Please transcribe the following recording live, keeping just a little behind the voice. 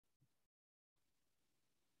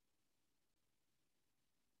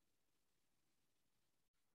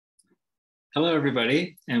Hello,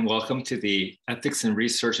 everybody, and welcome to the Ethics in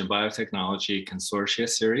Research and Biotechnology Consortia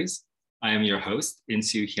series. I am your host,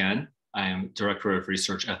 In-Soo Hyun. I am Director of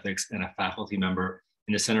Research Ethics and a faculty member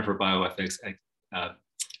in the Center for Bioethics at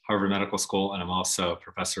Harvard Medical School, and I'm also a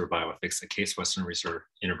professor of bioethics at Case Western Reserve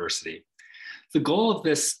University. The goal of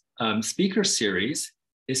this speaker series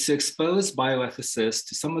is to expose bioethicists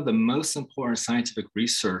to some of the most important scientific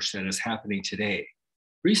research that is happening today,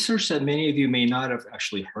 research that many of you may not have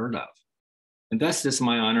actually heard of. And thus, it's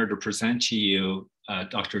my honor to present to you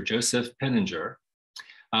Dr. Josef Penninger.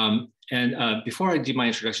 Before I do my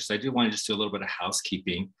introductions, I do want to just do a little bit of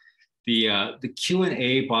housekeeping. The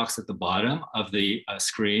Q&A box at the bottom of the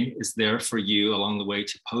screen is there for you along the way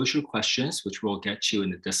to pose your questions, which we'll get to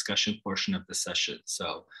in the discussion portion of the session.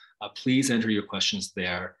 So please enter your questions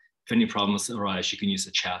there. If any problems arise, you can use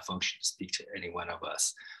the chat function to speak to any one of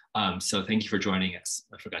us. So thank you for joining us.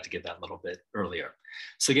 I forgot to give that a little bit earlier.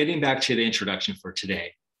 So getting back to the introduction for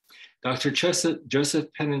today, Dr. Josef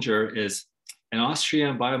Penninger is an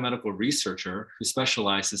Austrian biomedical researcher who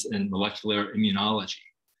specializes in molecular immunology.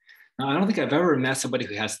 Now, I don't think I've ever met somebody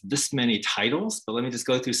who has this many titles, but let me just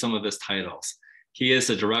go through some of his titles. He is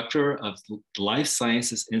a director of the Life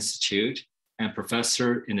Sciences Institute and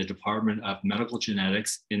professor in the Department of Medical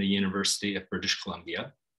Genetics in the University of British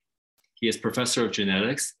Columbia. He is professor of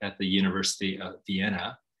genetics at the University of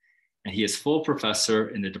Vienna, and he is full professor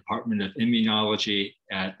in the Department of Immunology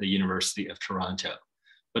at the University of Toronto.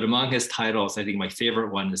 But among his titles, I think my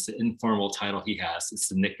favorite one is the informal title he has. It's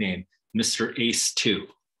the nickname Mr. ACE2.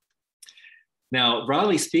 Now,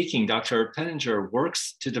 broadly speaking, Dr. Penninger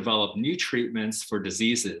works to develop new treatments for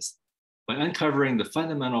diseases by uncovering the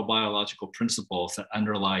fundamental biological principles that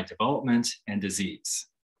underlie development and disease.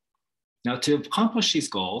 Now, to accomplish these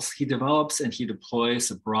goals, he develops and he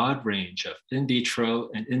deploys a broad range of in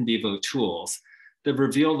vitro and in vivo tools that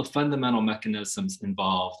reveal the fundamental mechanisms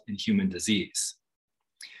involved in human disease.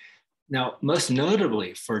 Now, most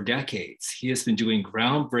notably, for decades, he has been doing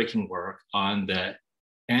groundbreaking work on the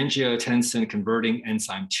angiotensin-converting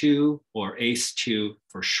enzyme 2, or ACE2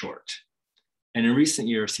 for short. And in recent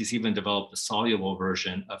years, he's even developed a soluble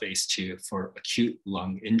version of ACE2 for acute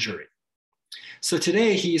lung injury. So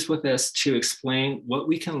today he's with us to explain what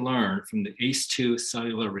we can learn from the ACE2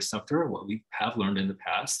 cellular receptor, what we have learned in the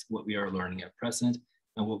past, what we are learning at present,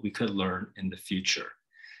 and what we could learn in the future.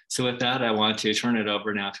 So with that, I want to turn it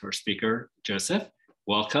over now to our speaker, Josef.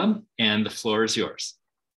 Welcome, and the floor is yours.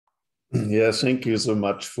 Yeah, thank you so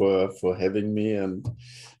much for having me and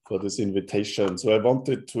for this invitation. So I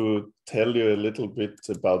wanted to tell you a little bit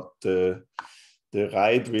about the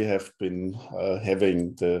ride we have been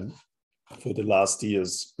having for the last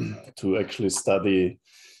years to actually study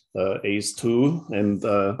ACE2. And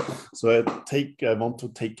so I want to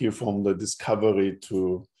take you from the discovery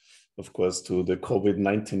to, of course, to the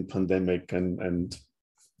COVID-19 pandemic and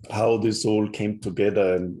how this all came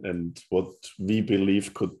together and what we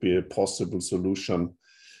believe could be a possible solution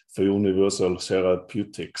for universal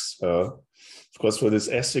therapeutics. Of course, for this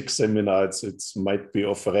ethics seminar, it might be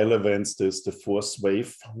of relevance. There's the fourth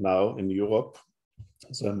wave now in Europe.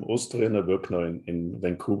 So I'm Austrian, I work now in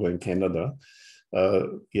Vancouver in Canada.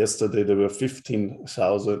 Yesterday, there were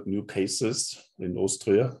 15,000 new cases in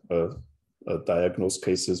Austria, diagnosed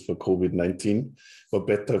cases for COVID-19, or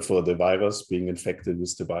better for the virus, being infected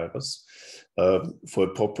with the virus, for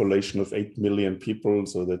a population of 8 million people,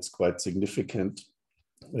 so that's quite significant.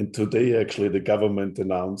 And today, actually, the government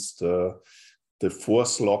announced the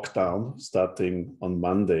fourth lockdown starting on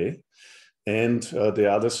Monday. And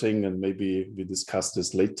the other thing, and maybe we discuss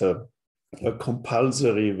this later, a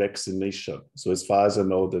compulsory vaccination. So as far as I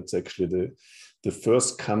know, that's actually the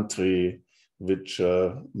first country which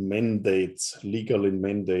legally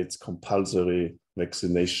mandates compulsory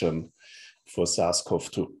vaccination for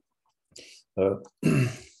SARS-CoV-2.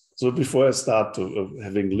 So before I start,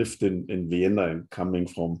 having lived in Vienna and coming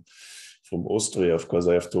from Austria, of course,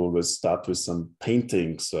 I have to always start with some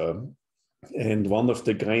paintings. And one of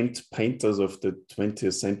the great painters of the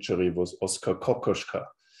 20th century was Oskar Kokoschka.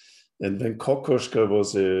 And when Kokoschka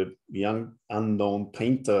was a young, unknown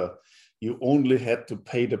painter, you only had to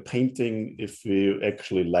pay the painting if you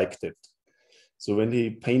actually liked it. So when he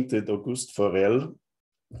painted Auguste Forel,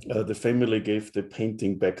 the family gave the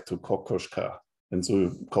painting back to Kokoschka. And so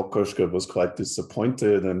Kokoschka was quite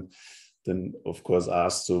disappointed and then, of course,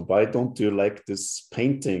 asked, so why don't you like this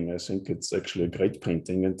painting? I think it's actually a great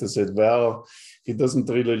painting. And they said, well, he doesn't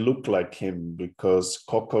really look like him because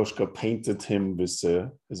Kokoschka painted him with,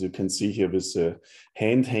 as you can see here, with a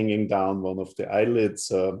hand hanging down, one of the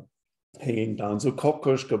eyelids hanging down. So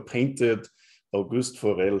Kokoschka painted Auguste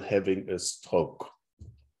Forel having a stroke.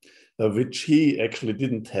 which he actually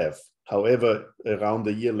didn't have. However, around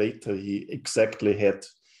a year later, he exactly had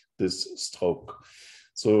this stroke.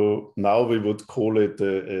 So now we would call it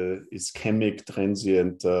ischemic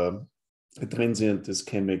transient, a transient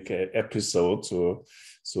ischemic episode. So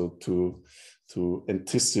to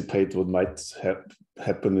anticipate what might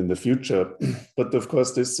happen in the future. But of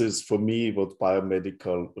course, this is for me what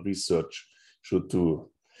biomedical research should do.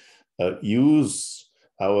 Use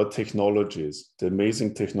our technologies, the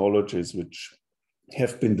amazing technologies which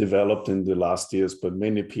have been developed in the last years by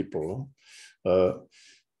many people,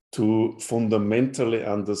 to fundamentally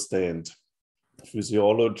understand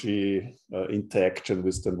physiology, interaction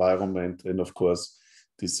with the environment, and of course,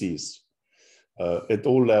 disease. At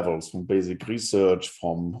all levels, from basic research,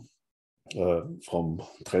 from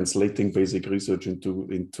translating basic research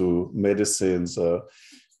into medicines,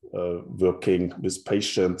 working with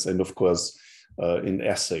patients, and of course, in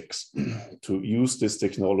ethics, to use this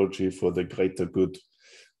technology for the greater good,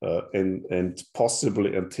 and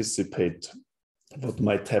possibly anticipate what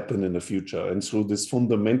might happen in the future. And through this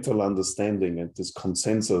fundamental understanding and this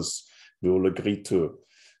consensus, we all agree to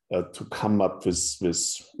come up with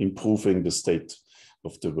improving the state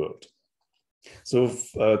of the world. So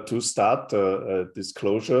to start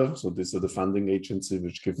disclosure, so these are the funding agency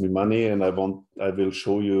which give me money, and I will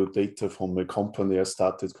show you data from a company I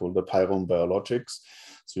started called the Pyron Biologics.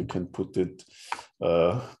 So you can put it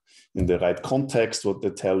in the right context, what they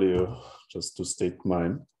tell you, just to state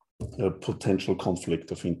my potential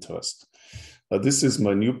conflict of interest. This is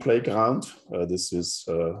my new playground. This is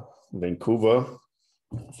Vancouver,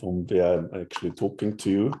 from where I'm actually talking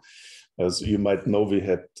to you. As you might know, we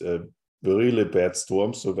had a really bad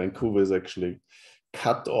storm. So Vancouver is actually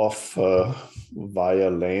cut off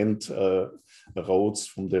via land roads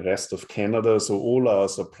from the rest of Canada. So all our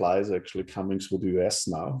supplies are actually coming through the US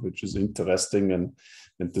now, which is interesting. And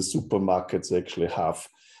the supermarkets are actually half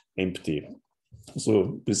empty.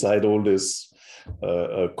 So beside all this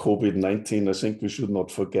COVID-19, I think we should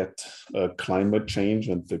not forget climate change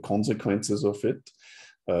and the consequences of it.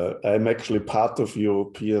 I'm actually part of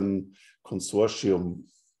European consortium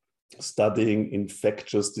studying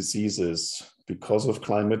infectious diseases because of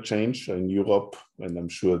climate change in Europe, and I'm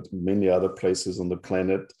sure many other places on the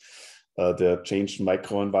planet. There are changed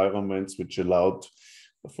microenvironments which allowed,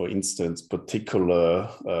 for instance, particular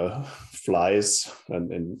flies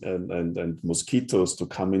and mosquitoes to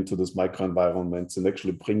come into these microenvironments and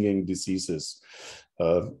actually bringing diseases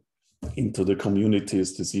into the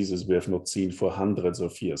communities, diseases we have not seen for hundreds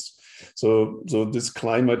of years. So this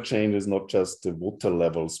climate change is not just the water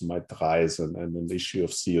levels might rise and an issue of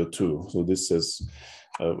CO2. So this has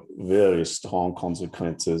very strong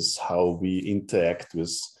consequences how we interact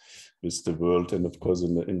with the world, and of course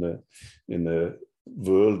in a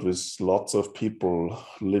world with lots of people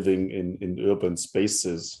living in urban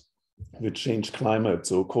spaces with changed climate.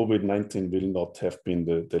 So COVID-19 will not have been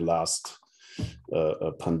the last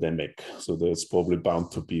pandemic. So there's probably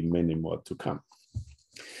bound to be many more to come.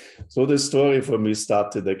 So the story for me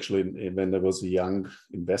started actually when I was a young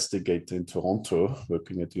investigator in Toronto,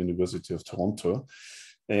 working at the University of Toronto.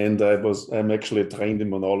 And I'm actually a trained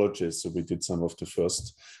immunologist. So we did some of the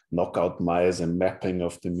first knockout mice and mapping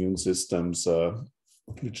of the immune systems,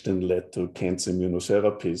 which then led to cancer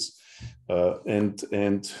immunotherapies.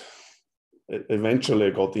 And eventually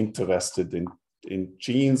I got interested in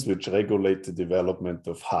genes which regulate the development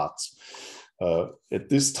of hearts. At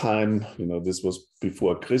this time, this was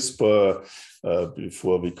before CRISPR,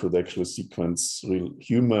 before we could actually sequence real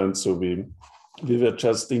humans. So we were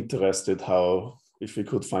just interested how, if we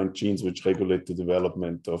could find genes which regulate the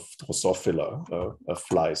development of Drosophila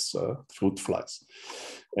flies, fruit flies.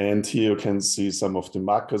 And here you can see some of the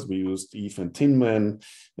markers we used, Eve and Tin Man,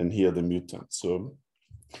 and here the mutants.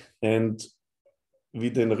 And we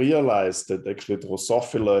then realized that actually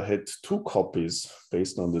Drosophila had two copies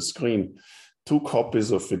based on the screen, two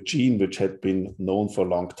copies of a gene which had been known for a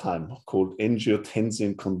long time called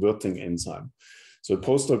angiotensin-converting enzyme. So a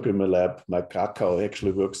postdoc in my lab, Mike Krakow,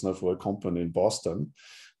 actually works now for a company in Boston,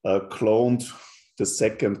 cloned the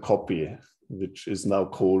second copy, which is now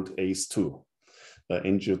called ACE2,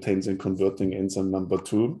 angiotensin-converting enzyme number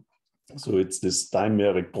 2. So it's this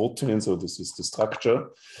dimeric protein, so this is the structure.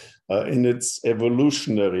 And it's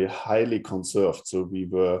evolutionary, highly conserved. So we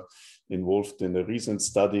were involved in a recent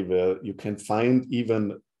study where you can find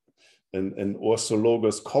even an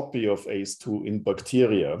orthologous copy of ACE2 in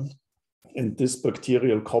bacteria. And this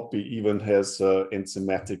bacterial copy even has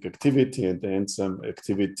enzymatic activity, and the enzyme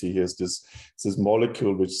activity has this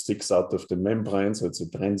molecule which sticks out of the membrane. So it's a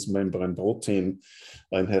transmembrane protein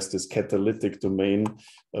and has this catalytic domain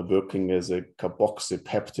working as a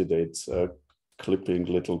carboxypeptidate, clipping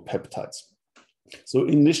little peptides. So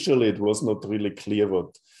initially it was not really clear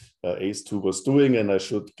what ACE2 was doing, and I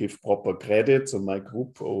should give proper credit. So my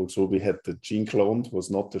group also, we had the gene cloned, was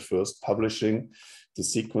not the first publishing the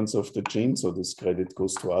sequence of the gene, so this credit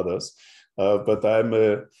goes to others. But I'm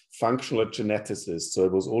a functional geneticist, so I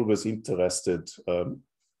was always interested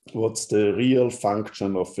what's the real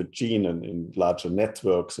function of a gene in larger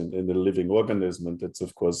networks and in a living organism. And that's,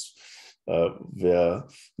 of course, where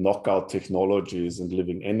knockout technologies and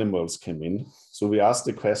living animals came in. So we asked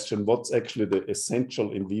the question, what's actually the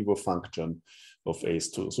essential in vivo function of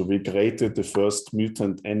ACE2? So we created the first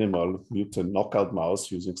mutant knockout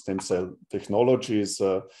mouse using stem cell technologies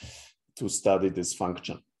to study this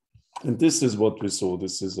function. And this is what we saw.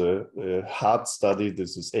 This is a heart study.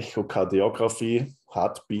 This is echocardiography,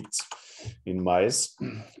 heartbeats in mice.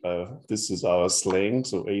 This is our slang.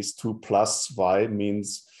 So ACE2 plus Y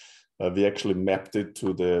means we actually mapped it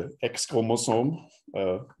to the X chromosome,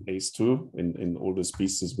 ACE2, in all the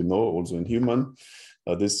species we know, also in human.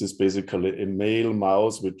 This is basically a male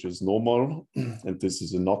mouse, which is normal. And this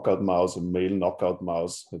is a knockout mouse, a male knockout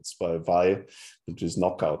mouse. It's by Y, which is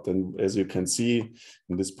knockout. And as you can see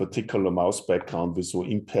in this particular mouse background, we saw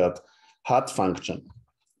impaired heart function.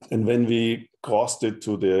 And when we crossed it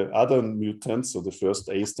to the other mutants, so the first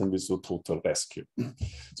ACE, then we saw total rescue.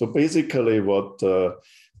 So basically what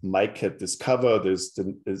Mike had discovered is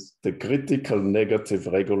the critical negative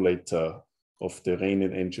regulator of the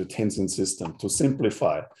renin-angiotensin system. To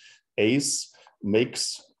simplify, ACE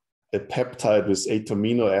makes a peptide with 8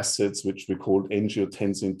 amino acids, which we call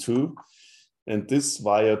angiotensin-2. And this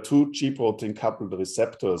via 2 G-protein coupled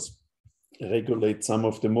receptors regulate some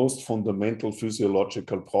of the most fundamental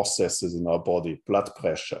physiological processes in our body: blood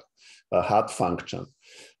pressure, heart function,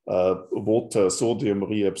 water, sodium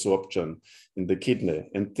reabsorption in the kidney.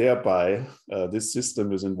 And thereby, this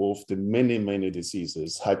system is involved in many, many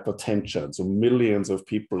diseases, hypertension. So millions of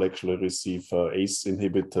people actually receive ACE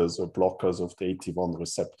inhibitors or blockers of the AT1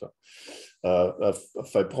 receptor,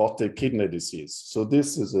 fibrotic kidney disease. So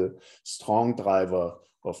this is a strong driver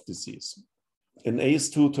of disease. And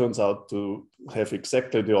ACE2 turns out to have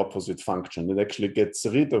exactly the opposite function. It actually gets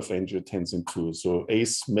rid of angiotensin-2. So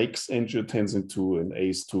ACE makes angiotensin-2 and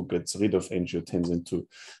ACE2 gets rid of angiotensin-2.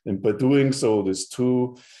 And by doing so, these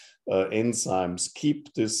two enzymes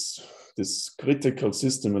keep this critical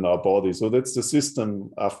system in our body. So that's the system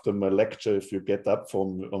after my lecture. If you get up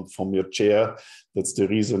from your chair, that's the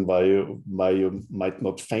reason why you might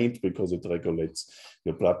not faint, because it regulates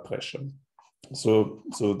your blood pressure. So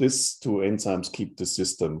these two enzymes keep the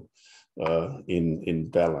system in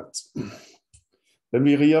balance. Then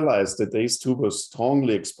we realized that ACE2 was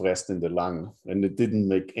strongly expressed in the lung, and it didn't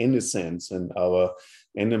make any sense. And our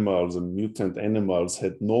animals and mutant animals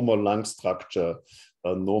had normal lung structure,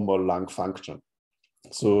 normal lung function.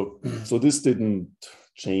 So this didn't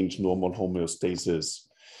change normal homeostasis.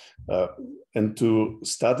 And to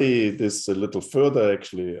study this a little further,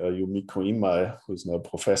 actually, Yumiko Imai, who's now a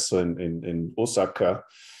professor in Osaka,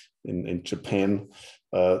 in Japan,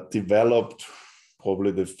 developed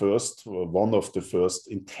probably the first, or one of the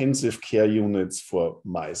first, intensive care units for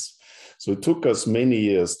mice. So it took us many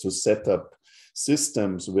years to set up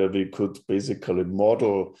systems where we could basically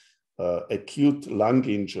model acute lung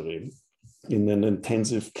injury in an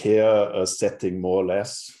intensive care setting, more or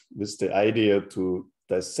less, with the idea to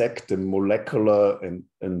dissect the molecular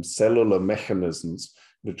and cellular mechanisms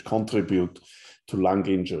which contribute to lung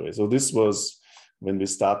injury. So this was, when we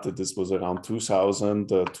started, this was around 2000,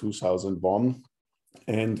 2001.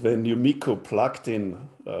 And when Yumiko plugged in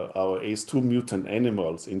our ACE2 mutant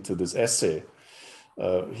animals into this assay,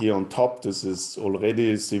 here on top, this is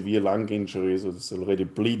already severe lung injury, so it's already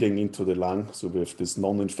bleeding into the lung. So we have this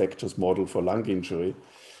non-infectious model for lung injury,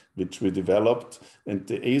 which we developed, and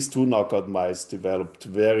the ACE2 knockout mice developed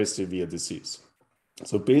very severe disease.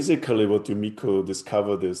 So basically what Yumiko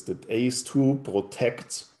discovered is that ACE2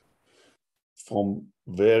 protects from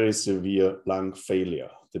very severe lung failure.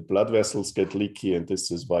 The blood vessels get leaky, and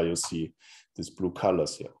this is why you see these blue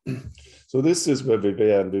colors here. So this is where we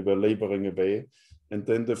were, and we were laboring away. And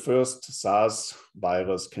then the first SARS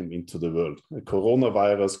virus came into the world, a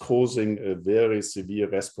coronavirus causing a very severe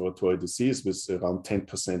respiratory disease with around 10%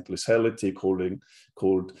 lethality,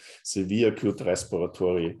 called severe acute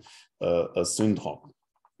respiratory syndrome.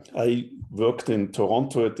 I worked in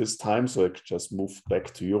Toronto at this time, so I just moved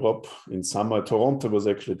back to Europe in summer. Toronto was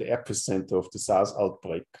actually the epicenter of the SARS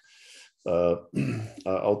outbreak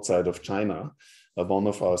outside of China. One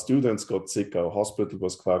of our students got sick, our hospital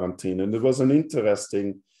was quarantined, and it was an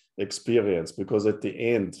interesting experience because at the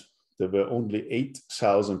end, there were only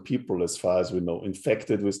 8,000 people, as far as we know,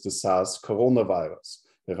 infected with the SARS coronavirus.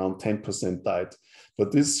 Around 10% died.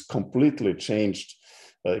 But this completely changed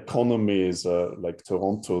economies like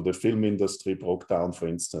Toronto. The film industry broke down, for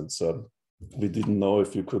instance. We didn't know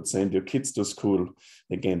if you could send your kids to school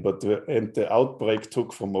again. But the outbreak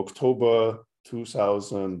took from October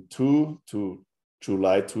 2002 to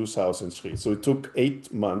July 2003. So it took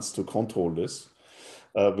 8 months to control this.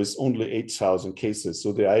 With only 8,000 cases.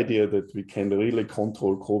 So the idea that we can really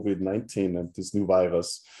control COVID-19 and this new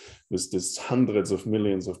virus with this hundreds of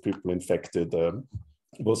millions of people infected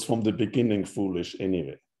was from the beginning foolish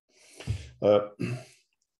anyway. And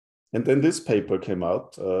then this paper came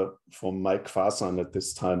out from Mike Fasan at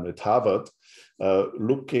this time at Harvard,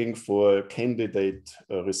 looking for candidate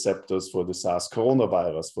receptors for the SARS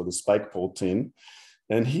coronavirus, for the spike protein.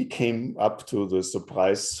 And he came up to the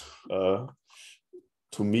surprise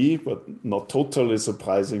to me, but not totally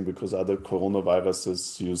surprising because other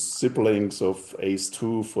coronaviruses use siblings of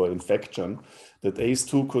ACE2 for infection, that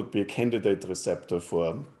ACE2 could be a candidate receptor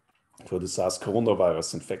for the SARS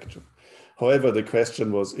coronavirus infection. However, the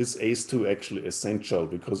question was, is ACE2 actually essential?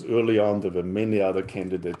 Because early on, there were many other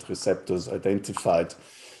candidate receptors identified.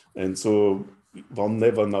 And so one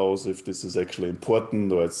never knows if this is actually important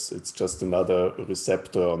or it's just another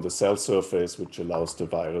receptor on the cell surface which allows the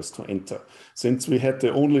virus to enter. Since we had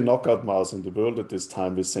the only knockout mouse in the world at this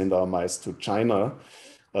time, we sent our mice to China.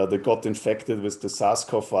 They got infected with the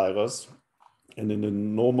SARS-CoV virus. And in the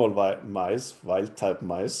normal mice, wild-type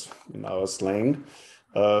mice, in our slang,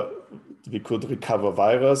 we could recover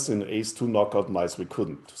virus. In ACE2 knockout mice, we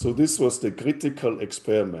couldn't. So this was the critical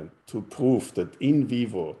experiment to prove that in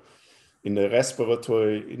vivo, in a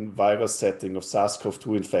respiratory virus setting of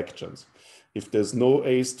SARS-CoV-2 infections, if there's no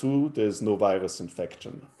ACE2, there's no virus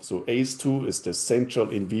infection. So ACE2 is the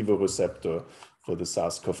central in vivo receptor for the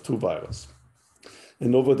SARS-CoV-2 virus.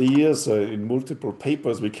 And over the years, in multiple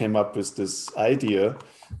papers, we came up with this idea,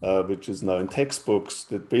 which is now in textbooks,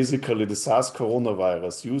 that basically the SARS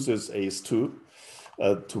coronavirus uses ACE2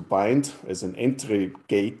 to bind as an entry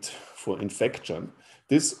gate for infection.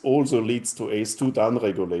 This also leads to ACE2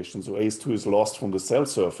 downregulation. So ACE2 is lost from the cell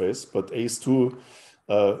surface, but ACE2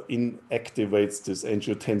 inactivates this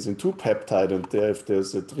angiotensin-2 peptide. And there, if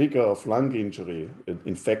there's a trigger of lung injury,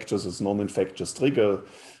 infectious as non-infectious trigger,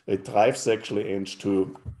 it drives actually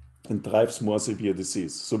Ang2 and drives more severe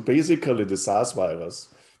disease. So basically, the SARS virus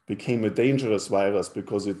became a dangerous virus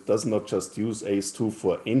because it does not just use ACE2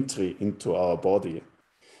 for entry into our body,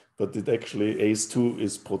 but it actually, ACE2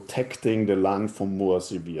 is protecting the lung from more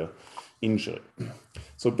severe injury.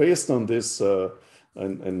 So based on this,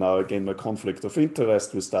 and now again, my conflict of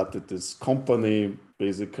interest, we started this company,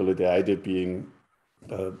 basically the idea being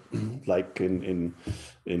like in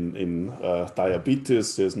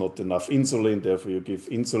diabetes, there's not enough insulin, therefore you give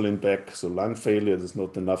insulin back. So lung failure, there's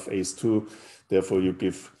not enough ACE2, therefore you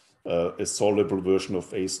give a soluble version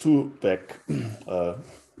of ACE2 back.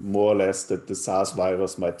 More or less that the SARS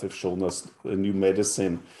virus might have shown us a new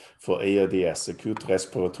medicine for ARDS, acute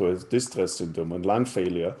respiratory distress syndrome, and lung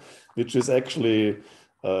failure, which is actually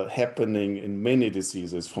happening in many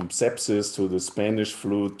diseases, from sepsis to the Spanish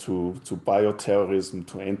flu to bioterrorism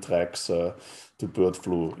to anthrax to bird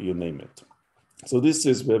flu, you name it. So this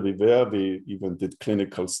is where we were. We even did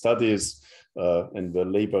clinical studies and were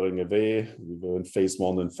laboring away. We were in phase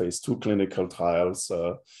 1 and phase 2 clinical trials,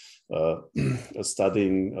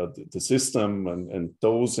 studying the system and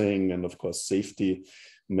dosing and of course safety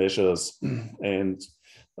measures. And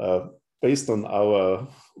based on our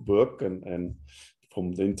work and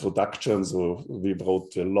from the introduction, so we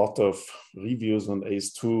wrote a lot of reviews on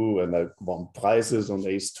ACE2 and I won prizes on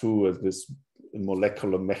ACE2 as this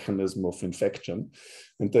molecular mechanism of infection.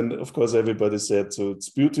 And then of course everybody said, so it's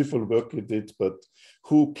beautiful work you did, but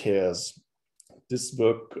who cares? This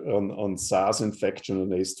work on SARS infection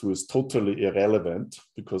and ACE2 is totally irrelevant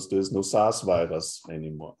because there's no SARS virus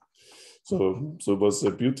anymore. So it was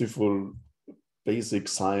a beautiful basic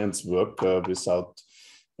science work without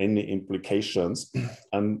any implications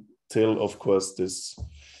until, of course, this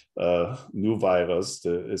new virus,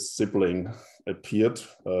 the sibling appeared,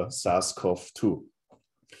 SARS-CoV-2,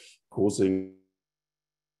 causing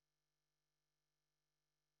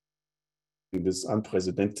this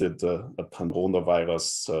unprecedented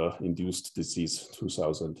coronavirus-induced disease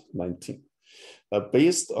 2019.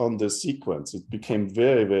 Based on the sequence, it became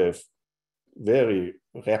very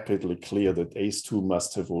rapidly clear that ACE2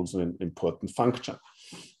 must have also an important function.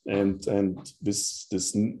 And this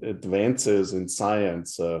advances in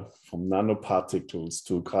science from nanoparticles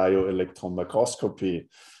to cryo-electron microscopy.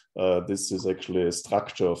 This is actually a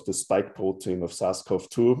structure of the spike protein of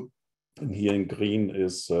SARS-CoV-2. And here in green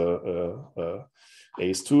is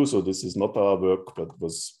ACE2. So this is not our work, but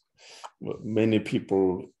was many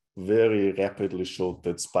people very rapidly showed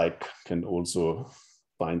that spike can also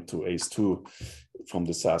bind to ACE2 from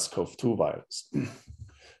the SARS-CoV-2 virus.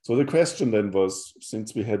 So the question then was,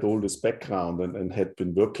 since we had all this background and had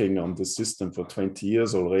been working on the system for 20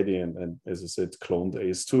 years already, and as I said, cloned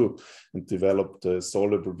ACE2 and developed a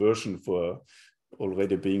soluble version for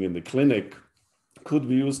already being in the clinic, could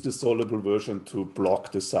we use the soluble version to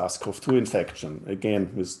block the SARS-CoV-2 infection?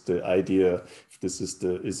 Again, with the idea, if this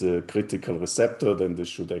is a critical receptor, then this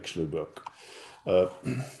should actually work.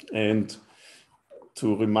 And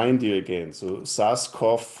to remind you again, so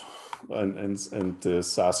SARS-CoV and the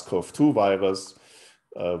SARS-CoV-2 virus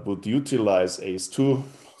would utilize ACE2,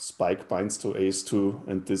 spike binds to ACE2,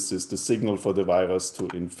 and this is the signal for the virus to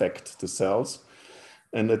infect the cells.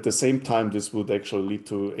 And at the same time, this would actually lead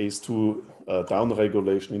to ACE2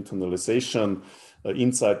 downregulation, internalization.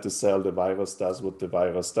 Inside the cell, the virus does what the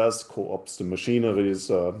virus does, co-opts the machineries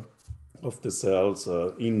of the cells,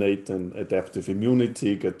 innate and adaptive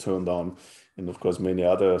immunity get turned on, and of course, many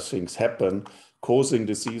other things happen, causing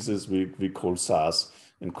diseases we call SARS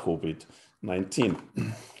and COVID-19.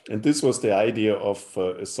 And this was the idea of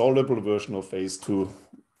a soluble version of ACE2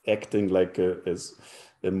 acting like as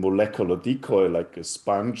a molecular decoy, like a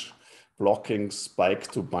sponge, blocking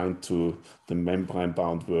spike to bind to the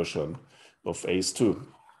membrane-bound version of ACE2.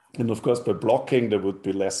 And of course, by blocking, there would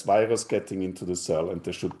be less virus getting into the cell and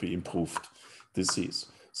there should be improved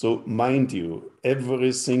disease. So mind you,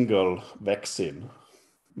 every single vaccine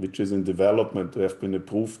which is in development to have been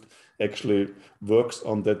approved actually works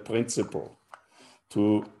on that principle.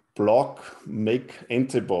 To block, make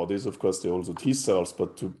antibodies, of course they're also T cells,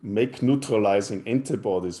 but to make neutralizing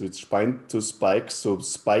antibodies which bind to spike, so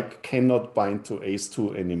spike cannot bind to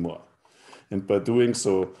ACE2 anymore. And by doing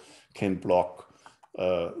so can block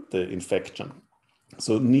the infection.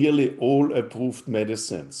 So nearly all approved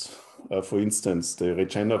medicines, for instance, the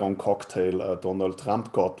Regeneron cocktail Donald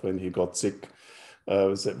Trump got when he got sick,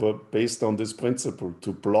 were based on this principle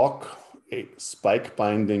to block a spike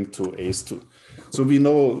binding to ACE2. So we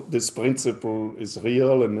know this principle is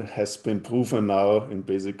real and has been proven now in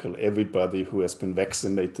basically everybody who has been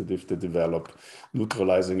vaccinated if they develop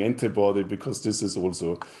neutralizing antibody, because this is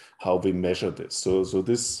also how we measure this. So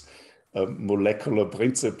this molecular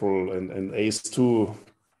principle and ACE2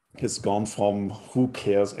 has gone from who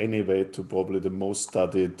cares anyway to probably the most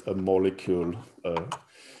studied molecule,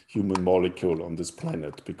 human molecule on this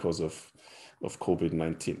planet because of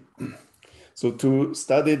COVID-19. So to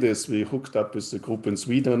study this, we hooked up with a group in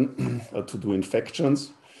Sweden to do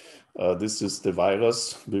infections. This is the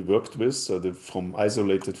virus we worked with,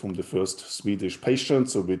 isolated from the first Swedish patient.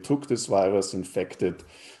 So we took this virus, infected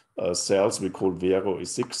cells we call Vero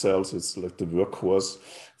E6 cells. It's like the workhorse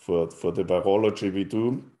for the virology we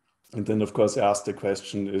do. And then, of course, I asked the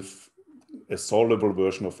question if a soluble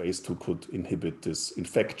version of ACE2 could inhibit this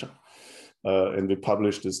infection. And we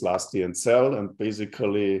published this last year in Cell, and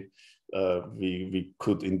basically we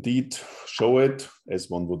could indeed show it, as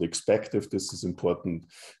one would expect if this is important,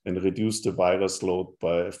 and reduce the virus load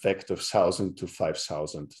by a factor of 1,000 to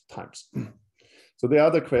 5,000 times. So the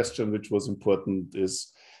other question which was important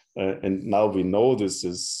is, and now we know this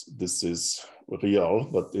is real,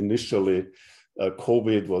 but initially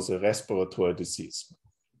COVID was a respiratory disease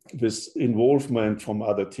with involvement from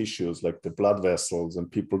other tissues like the blood vessels,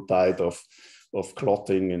 and people died of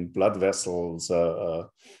clotting in blood vessels,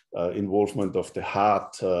 involvement of the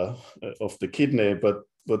heart, of the kidney, but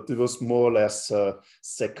it was more or less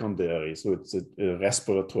secondary. So it's a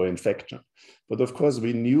respiratory infection. But of course,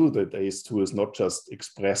 we knew that ACE2 is not just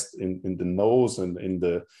expressed in the nose and in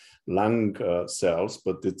the lung cells,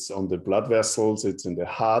 but it's on the blood vessels, it's in the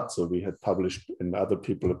heart. So we had published, and other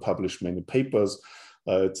people have published many papers.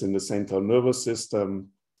 It's in the central nervous system.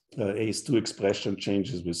 ACE2 expression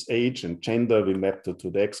changes with age and gender. We mapped it to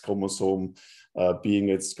the X chromosome, being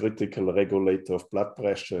its critical regulator of blood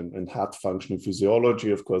pressure and heart function and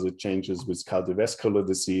physiology. Of course, it changes with cardiovascular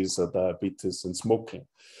disease, diabetes, and smoking.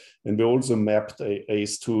 And we also mapped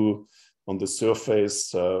ACE2 on the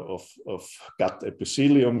surface of gut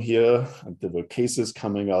epithelium here. And there were cases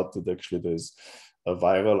coming out that actually there's a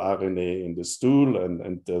viral RNA in the stool,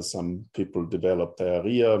 and some people developed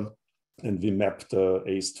diarrhea and we mapped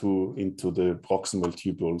ACE2 into the proximal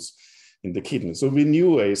tubules in the kidney. So we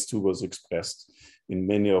knew ACE2 was expressed in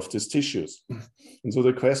many of these tissues. And so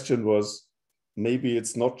the question was, maybe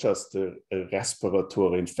it's not just a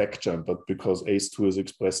respiratory infection, but because ACE2 is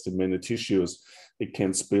expressed in many tissues, it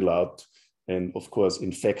can spill out and, of course,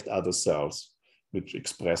 infect other cells which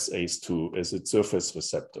express ACE2 as its surface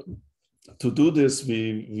receptor. To do this,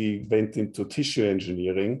 we went into tissue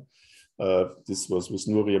engineering. This was with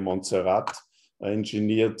Nuria Montserrat. I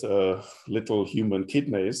engineered little human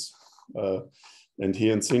kidneys. And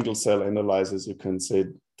here in single cell analysis, you can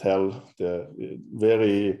tell the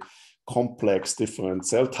very complex different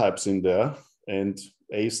cell types in there. And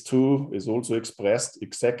ACE2 is also expressed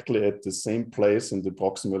exactly at the same place in the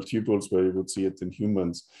proximal tubules where you would see it in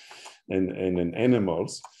humans and in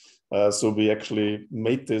animals. So we actually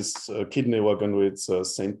made this kidney organoids,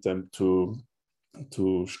 sent them to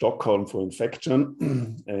Stockholm for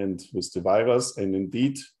infection and with the virus. And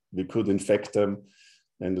indeed, we could infect them,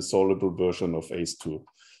 and the soluble version of ACE2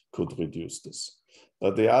 could reduce this.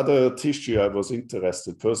 The other tissue I was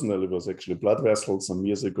interested personally was actually blood vessels. Some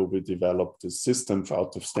years ago, we developed a system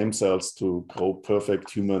out of stem cells to grow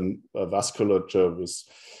perfect human vasculature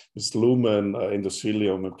with lumen,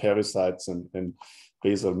 endothelium, and pericytes, and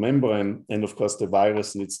basal membrane. And of course, the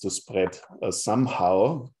virus needs to spread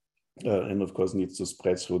somehow, and of course needs to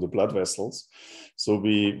spread through the blood vessels. So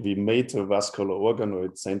we made a vascular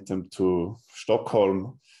organoid, sent them to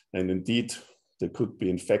Stockholm, and indeed, they could be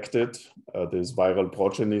infected. There's viral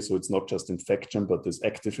progeny, so it's not just infection, but there's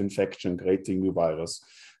active infection creating new virus.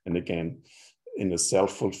 And again, in a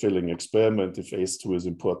self-fulfilling experiment, if ACE2 is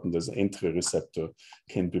important as an entry receptor,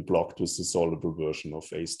 can be blocked with the soluble version of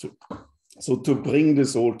ACE2. So to bring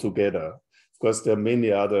this all together, of course, there are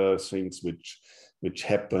many other things which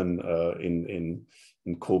happen in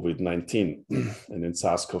COVID-19 and in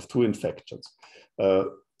SARS-CoV-2 infections.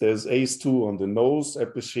 There's ACE2 on the nose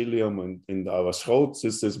epithelium and in our throats.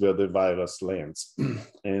 This is where the virus lands.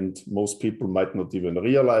 And most people might not even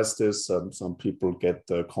realize this. Some people get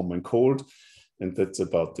a common cold, and that's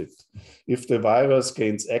about it. If the virus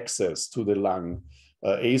gains access to the lung,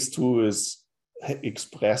 ACE2 is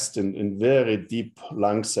expressed in very deep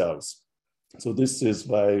lung cells. So this is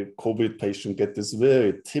why COVID patients get this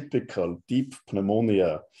very typical deep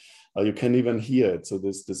pneumonia. You can even hear it. So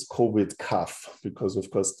there's this COVID cough, because of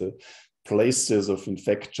course the places of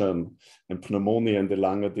infection and pneumonia in the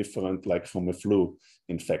lung are different, like from a flu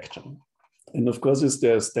infection. And of course,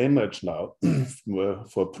 there's damage now.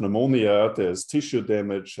 For pneumonia, there's tissue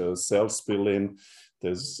damage, cell spilling,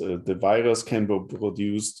 there's the virus can be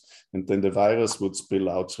produced, and then the virus would spill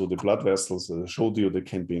out through the blood vessels. I showed you they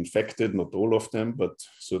can be infected, not all of them, but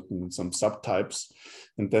some subtypes.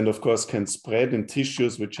 And then, of course, can spread in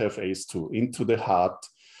tissues which have ACE2 into the heart,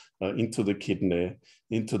 into the kidney,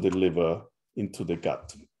 into the liver, into the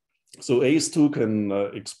gut. So ACE2 can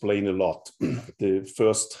explain a lot. The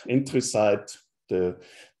first entry site, the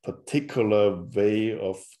particular way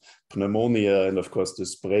of pneumonia, and of course, the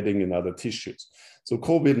spreading in other tissues. So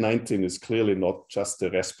COVID-19 is clearly not just a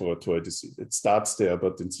respiratory disease. It starts there,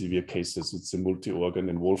 but in severe cases, it's a multi-organ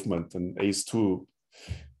involvement, and ACE2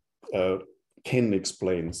 can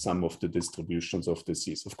explain some of the distributions of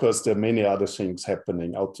disease. Of course, there are many other things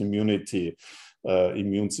happening, autoimmunity,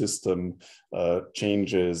 immune system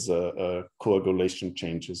changes, coagulation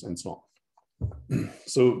changes, and so on.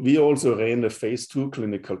 So we also ran a phase 2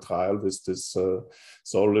 clinical trial with this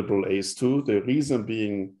soluble ACE2. The reason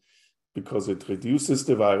being because it reduces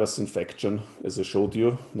the virus infection, as I showed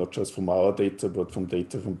you, not just from our data, but from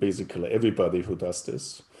data from basically everybody who does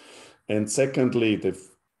this. And secondly, the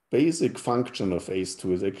basic function of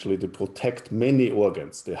ACE2 is actually to protect many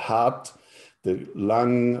organs, the heart, the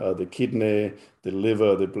lung, the kidney, the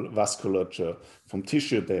liver, the vasculature from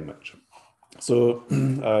tissue damage. So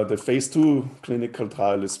the phase 2 clinical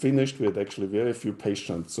trial is finished. We had actually very few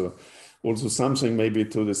patients. So also something maybe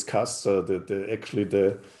to discuss,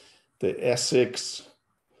 the ethics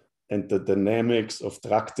and the dynamics of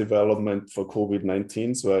drug development for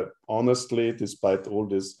COVID-19. So honestly, despite all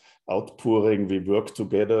this outpouring, we worked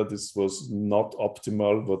together. This was not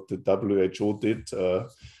optimal. What the WHO did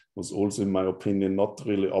was also, in my opinion, not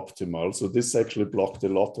really optimal. So this actually blocked a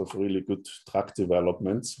lot of really good drug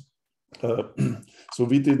developments. So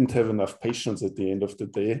we didn't have enough patients at the end of the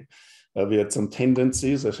day. We had some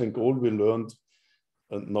tendencies. I think all we learned,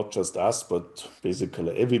 not just us, but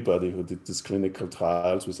basically everybody who did these clinical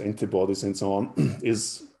trials with antibodies and so on,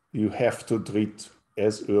 is you have to treat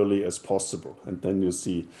as early as possible, and then you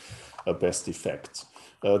see best effects.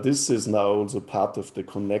 This is now also part of the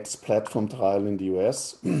CONNECTS platform trial in the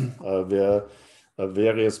US, where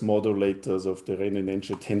various modulators of the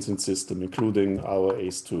renin-angiotensin system, including our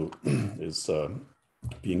ACE2, is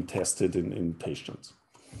being tested in patients.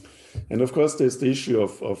 And of course, there's the issue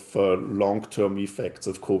of long-term effects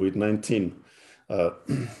of COVID-19.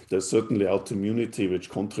 There's certainly autoimmunity which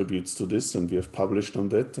contributes to this, and we have published on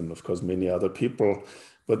that, and of course many other people.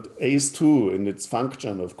 But ACE2 in its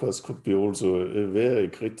function, of course, could be also a very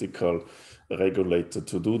critical regulator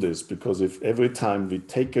to do this, because if every time we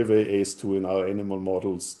take away ACE2 in our animal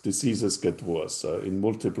models, diseases get worse in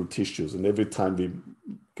multiple tissues, and every time we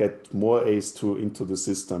get more ACE2 into the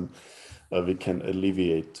system, we can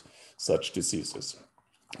alleviate such diseases.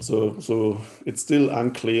 So it's still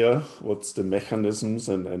unclear what's the mechanisms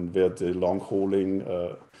and where the long hauling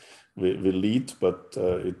will lead, but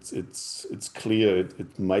it's clear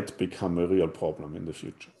it might become a real problem in the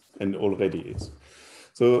future, and already is.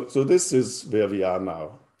 So this is where we are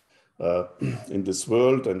now in this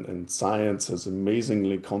world, and science has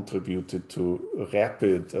amazingly contributed to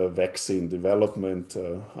rapid vaccine development,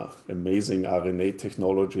 amazing RNA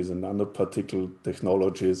technologies and nanoparticle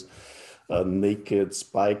technologies. Naked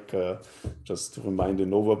spike, just to remind you,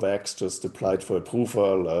 Novavax just applied for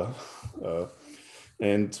approval.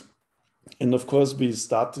 And of course, we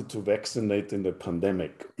started to vaccinate in the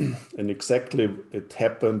pandemic. And exactly it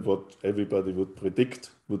happened what everybody would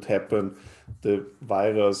predict would happen. The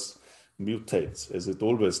virus mutates, as it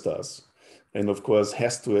always does. And of course,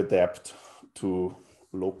 has to adapt to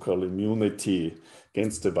local immunity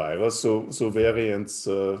against the virus. So variants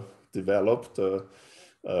developed.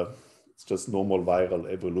 It's just normal viral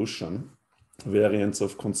evolution, variants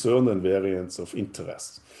of concern and variants of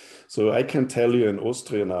interest. So I can tell you in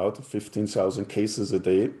Austria now, 15,000 cases a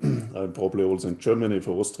day, probably also in Germany.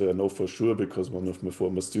 For Austria, I know for sure, because one of my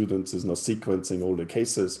former students is now sequencing all the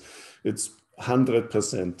cases. It's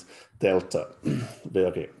 100% Delta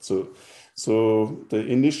variant. So the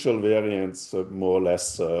initial variants more or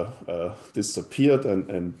less disappeared,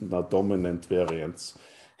 and now dominant variants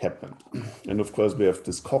happened. And of course, we have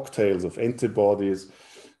these cocktails of antibodies,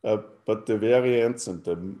 but the variants and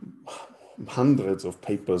the hundreds of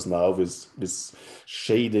papers now with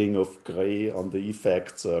shading of gray on the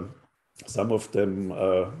effects, some of them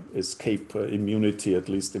escape immunity, at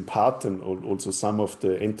least in part, and also some of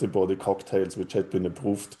the antibody cocktails which had been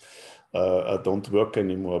approved don't work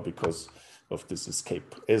anymore because of this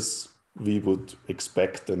escape, as we would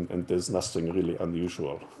expect, and there's nothing really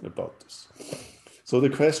unusual about this. So the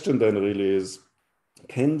question then really is,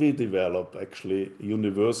 can we develop actually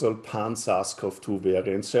universal pan-SARS-CoV-2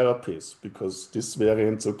 variant therapies? Because these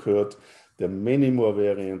variants occurred, there are many more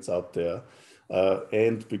variants out there,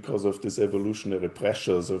 and because of these evolutionary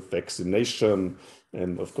pressures of vaccination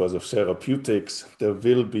and of course of therapeutics, there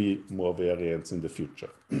will be more variants in the future.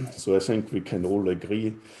 So I think we can all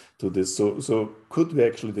agree to this. So could we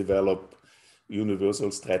actually develop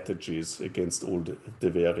universal strategies against all the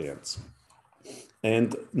variants?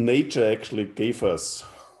 And nature actually gave us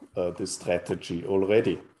this strategy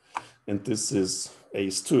already. And this is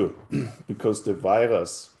ACE2, because the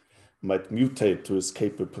virus might mutate to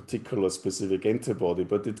escape a particular specific antibody,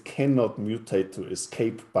 but it cannot mutate to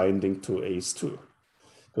escape binding to ACE2.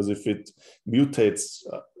 Because if it mutates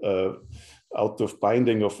out of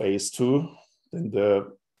binding of ACE2, then there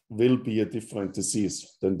will be a different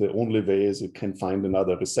disease. Then the only way is it can find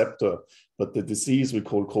another receptor, but the disease we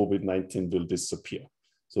call COVID-19 will disappear.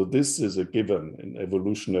 So this is a given in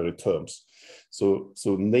evolutionary terms. So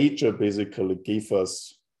nature basically gave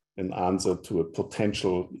us an answer to a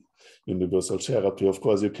potential universal therapy. Of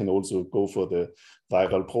course, you can also go for the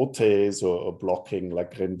viral protease or blocking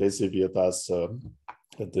like remdesivir does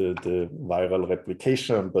the viral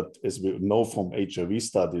replication. But as we know from HIV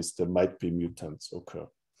studies, there might be mutants occur.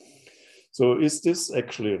 So is this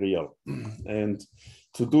actually real? And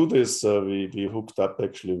to do this, we hooked up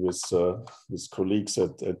actually with colleagues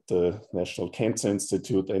at the National Cancer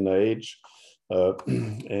Institute, NIH,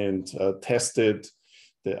 and tested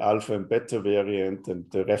the alpha and beta variant and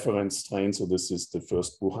the reference strain. So this is the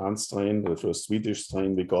first Wuhan strain, the first Swedish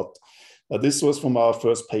strain we got. This was from our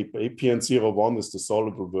first paper. APN01 is the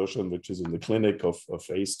soluble version, which is in the clinic of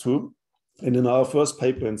ACE2. And in our first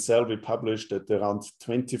paper in Cell, we published that around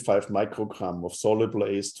 25 microgram of soluble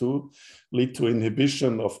ACE2 lead to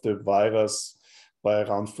inhibition of the virus by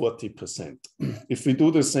around 40%. If we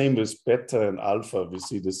do the same with beta and alpha, we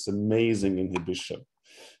see this amazing inhibition,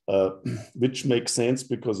 which makes sense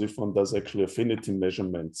because if one does actually affinity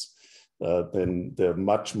measurements, then the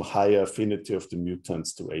much higher affinity of the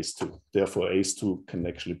mutants to ACE2. Therefore, ACE2 can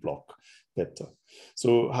actually block beta.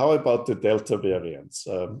 So how about the Delta variants?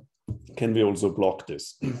 can we also block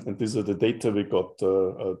this? And these are the data we got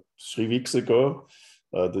 3 weeks ago.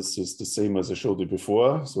 This is the same as I showed you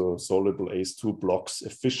before. So soluble ACE2 blocks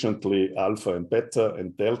efficiently alpha and beta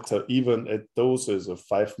and delta, even at doses of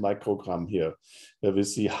 5 microgram here, where we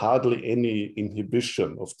see hardly any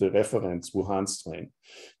inhibition of the reference Wuhan strain.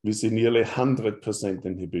 We see nearly 100%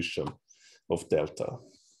 inhibition of delta.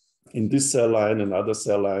 In this cell line and other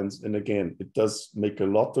cell lines, and again, it does make a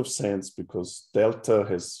lot of sense because delta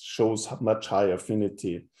shows much higher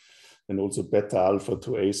affinity and also beta alpha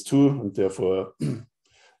to ACE2, and therefore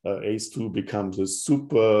ACE2 becomes a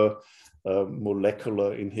super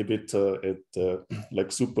molecular inhibitor at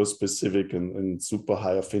like super specific and super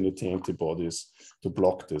high affinity antibodies to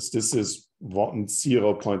block this. This is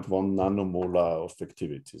 0.1 nanomolar of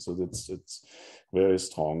activity. So it's very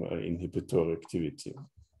strong inhibitory activity.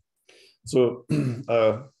 So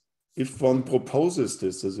if one proposes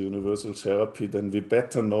this as a universal therapy, then we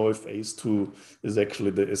better know if ACE2 is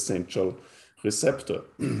actually the essential receptor.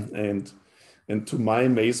 And to my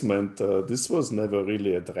amazement, this was never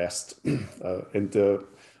really addressed. And there are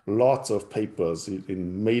lots of papers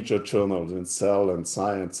in major journals in Cell and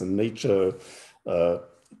Science and Nature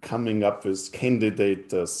coming up with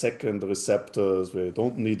candidate second receptors where you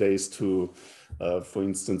don't need ACE2, for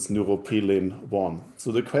instance, neuropilin-1.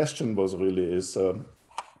 So the question was really, is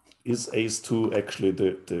ACE2 actually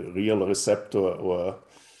the real receptor, or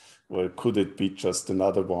could it be just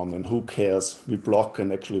another one? And who cares? We block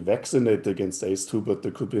and actually vaccinate against ACE2, but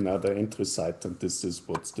there could be another entry site, and this is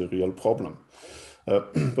what's the real problem.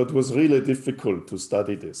 But it was really difficult to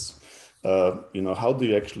study this. How do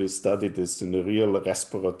you actually study this in a real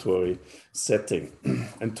respiratory setting?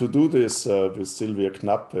 And to do this with Sylvia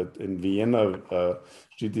Knapp in Vienna,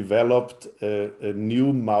 she developed a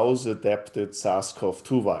new mouse-adapted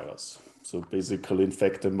SARS-CoV-2 virus. So basically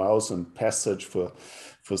infect a mouse and passage for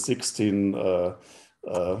 16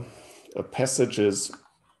 passages.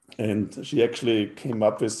 And she actually came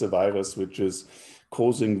up with a virus which is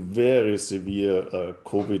causing very severe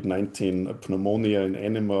COVID-19 pneumonia in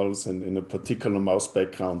animals, and in a particular mouse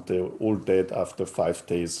background, they're all dead after 5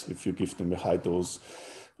 days. If you give them a high dose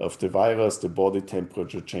of the virus, the body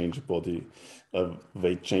temperature change, body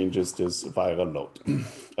weight changes, this viral load.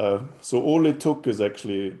 So all it took is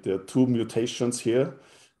actually, there are 2 mutations here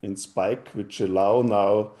in spike, which allow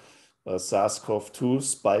now SARS-CoV-2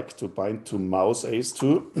 spike to bind to mouse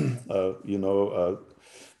ACE2.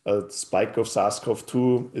 A spike of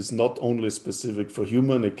SARS-CoV-2 is not only specific for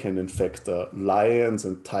human, it can infect lions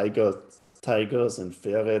and tigers and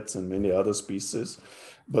ferrets and many other species,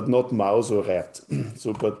 but not mouse or rat.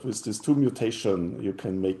 So, but with these 2 mutations, you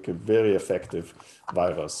can make a very effective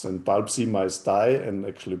virus. And bulb C mice die, and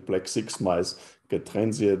actually black 6 mice get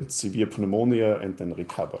transient severe pneumonia and then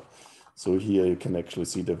recover. So here you can actually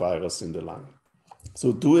see the virus in the lung.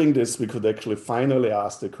 So doing this, we could actually finally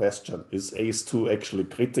ask the question, is ACE2 actually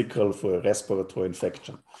critical for a respiratory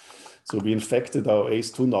infection? So we infected our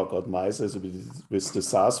ACE2 knockout mice as with the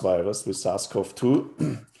SARS virus, with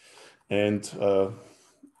SARS-CoV-2. And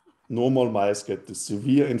normal mice get the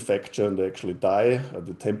severe infection, they actually die,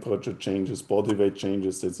 the temperature changes, body weight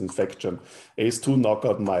changes, it's infection. ACE2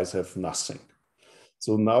 knockout mice have nothing.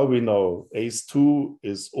 So now we know ACE2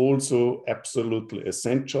 is also absolutely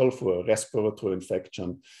essential for a respiratory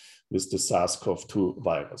infection with the SARS-CoV-2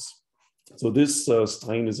 virus. So this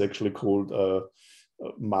strain is actually called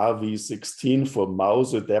MAV16 for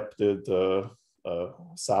mouse-adapted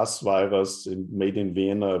SARS virus made in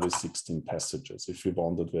Vienna with 16 passages, if you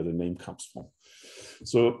wondered where the name comes from.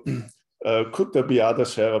 So could there be other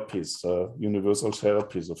therapies, universal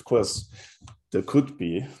therapies? Of course, there could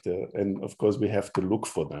be, and of course we have to look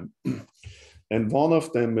for them. And one of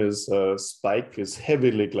them is spike is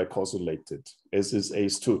heavily glycosylated, as is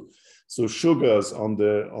ACE2. So sugars on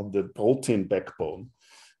the protein backbone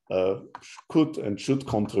could and should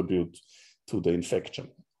contribute to the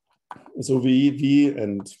infection. So we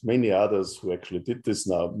and many others who actually did this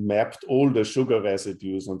now mapped all the sugar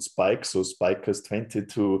residues on spike. So spike has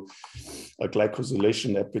 22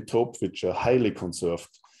 glycosylation epitopes, which are highly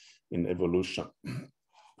conserved in evolution.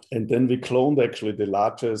 And then we cloned actually the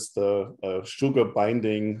largest sugar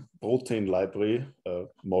binding protein library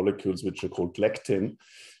molecules, which are called lectin,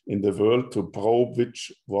 in the world to probe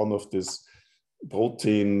which one of these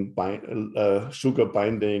protein sugar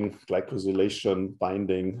binding, glycosylation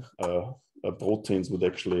binding proteins would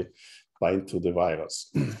actually bind to the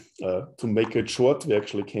virus. To make it short, we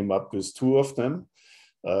actually came up with 2 of them.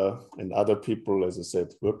 And other people, as I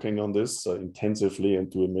said, working on this intensively and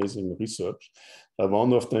do amazing research.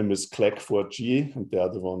 One of them is CLAC4G and the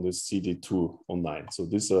other one is CD209. So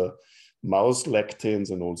these are mouse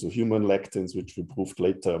lectins and also human lectins, which we proved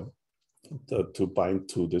later to bind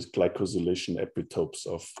to the glycosylation epitopes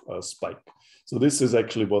of spike. So this is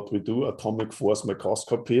actually what we do, atomic force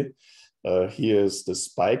microscopy. Here is the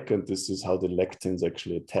spike, and this is how the lectins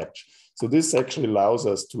actually attach. So this actually allows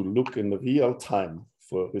us to look in real time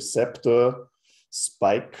for receptor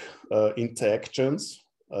spike interactions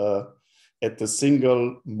at the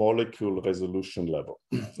single molecule resolution level.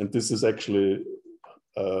 And this is actually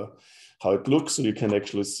how it looks. So you can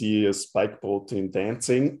actually see a spike protein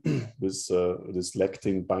dancing with this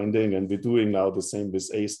lectin binding, and we're doing now the same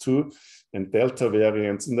with ACE2 and Delta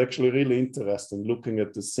variants, and actually really interesting looking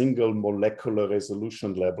at the single molecular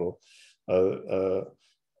resolution level.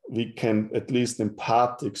 We can at least in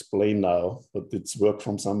part explain now, but it's work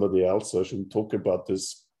from somebody else, so I shouldn't talk about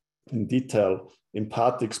this in detail, in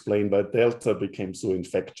part explain why Delta became so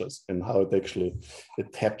infectious and how it actually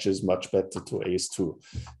attaches much better to ACE2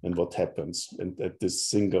 and what happens at this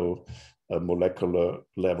single molecular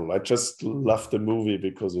level. I just love the movie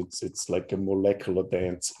because it's like a molecular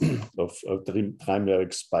dance of a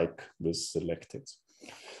trimeric spike with the lectins.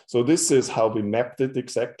 So this is how we mapped it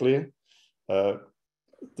exactly.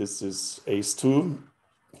 This is ACE2,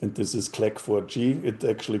 and this is CLEC4G. It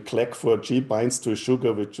actually, CLEC4G binds to a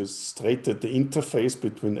sugar which is straight at the interface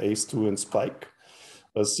between ACE2 and spike.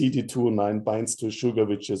 CD209 binds to a sugar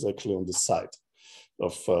which is actually on the side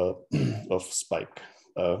of spike.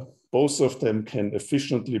 Both of them can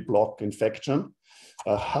efficiently block infection.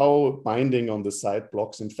 How binding on the side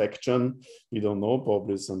blocks infection, we don't know,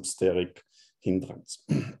 probably some steric hindrance.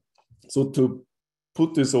 So to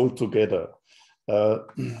put this all together,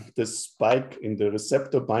 the spike in the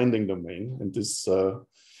receptor binding domain and this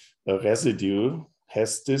residue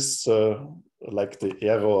has this, like the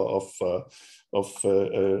arrow of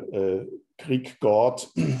Greek god,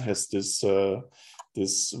 has this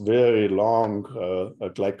this very long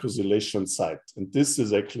glycosylation site. And this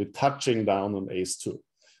is actually touching down on ACE2.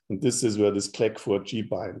 And this is where this CLEC4G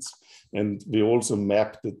binds. And we also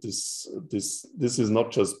mapped that this is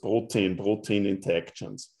not just protein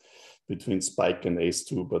interactions between spike and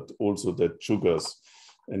ACE2, but also that sugars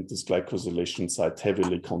and this glycosylation site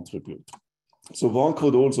heavily contribute. So one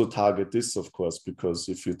could also target this, of course, because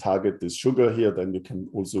if you target this sugar here, then you can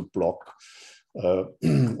also block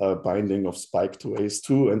binding of spike to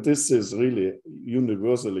ACE2. And this is really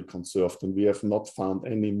universally conserved, and we have not found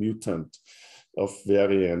any mutant of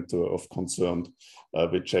variant or of concern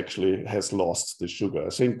which actually has lost the sugar. I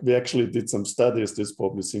think we actually did some studies. This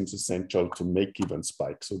probably seems essential to make even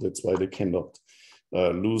spike. So that's why they cannot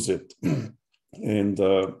lose it. And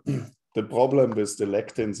the problem with the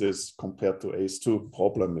lectins is, compared to ACE2,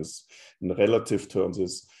 problem is in relative terms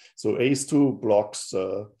is, so ACE2 blocks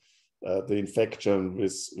the infection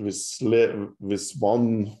with 1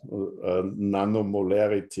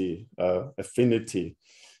 nanomolarity affinity,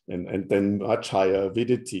 and then much higher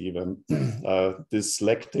avidity even. These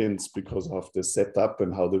lectins, because of the setup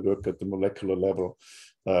and how they work at the molecular level,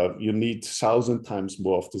 you need 1,000 times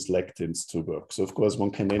more of these lectins to work. So of course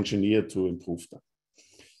one can engineer to improve them.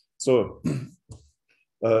 So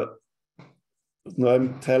now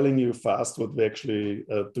I'm telling you fast what we're actually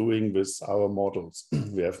doing with our models.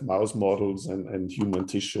 We have mouse models and human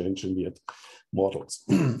tissue engineered models.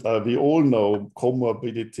 We all know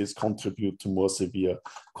comorbidities contribute to more severe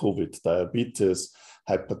COVID, diabetes,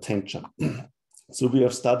 hypertension. So we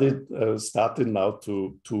have started now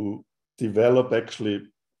to develop actually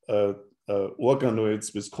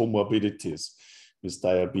organoids with comorbidities, with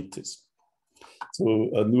diabetes. So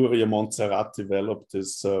Nuria Montserrat developed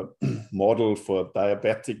this model for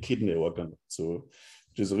diabetic kidney organoids, so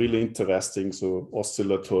which is really interesting. So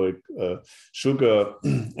oscillatory sugar,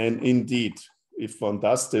 and indeed, if one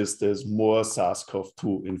does this, there's more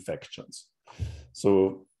SARS-CoV-2 infections.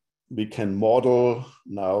 So we can model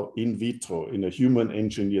now in vitro in a human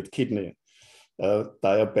engineered kidney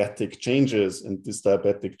diabetic changes, and these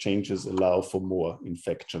diabetic changes allow for more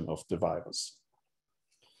infection of the virus.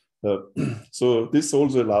 So this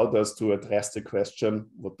also allowed us to address the question,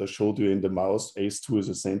 what I showed you in the mouse, ACE2 is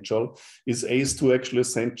essential. Is ACE2 actually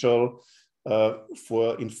essential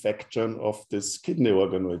for infection of this kidney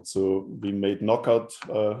organoid? So we made knockout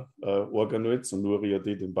organoids, and Nuria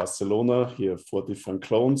did in Barcelona. Here 4 different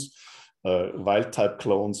clones. Wild type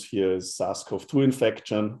clones, here is SARS-CoV-2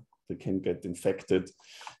 infection. They can get infected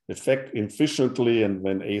efficiently, and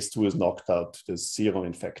when ACE2 is knocked out, there's 0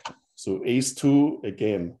 infection. So ACE2,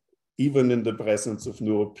 again, even in the presence of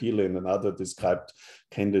neuropilin and other described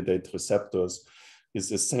candidate receptors,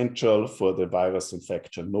 is essential for the virus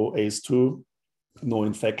infection. No ACE2, no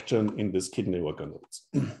infection in these kidney organoids.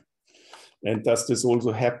 And does this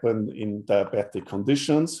also happen in diabetic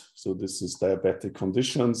conditions? So this is diabetic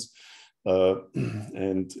conditions.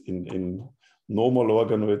 And in normal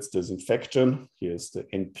organoids, there's infection. Here's the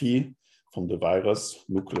NP from the virus,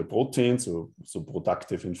 nuclear protein, so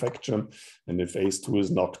productive infection. And if ACE2 is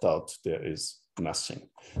knocked out, there is nothing.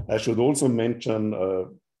 I should also mention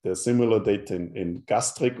there's similar data in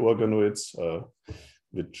gastric organoids,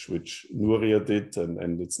 which Nuria did,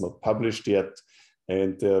 and it's not published yet.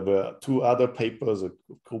 And there were two other papers, a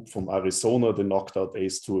group from Arizona, they knocked out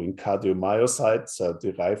ACE2 in cardiomyocytes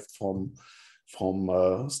derived from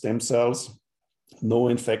stem cells, no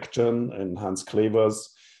infection, and Hans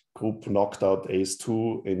Klever's group knocked out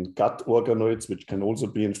ACE2 in gut organoids, which can also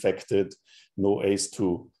be infected, no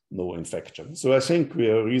ACE2, no infection. So I think we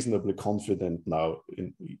are reasonably confident now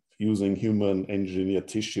in using human engineered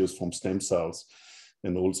tissues from stem cells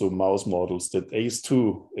and also mouse models that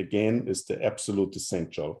ACE2, again, is the absolute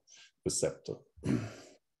essential receptor.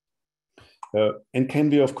 And can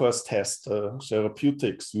we, of course, test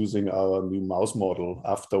therapeutics using our new mouse model?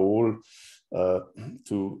 After all,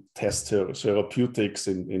 to test therapeutics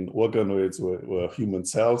in organoids or human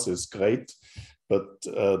cells is great, but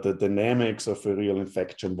the dynamics of a real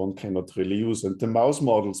infection one cannot really use. And the mouse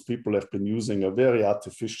models people have been using are very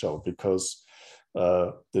artificial because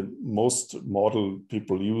the most model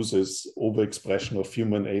people use is overexpression of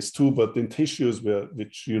human ACE2, but in tissues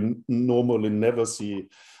which you normally never see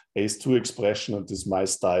ACE2 expression, and these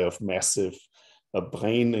mice die of massive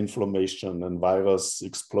brain inflammation and virus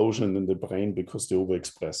explosion in the brain because they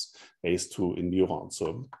overexpress ACE2 in neurons.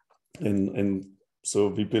 So, and so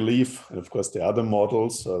we believe, and of course the other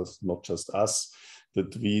models, not just us,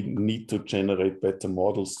 that we need to generate better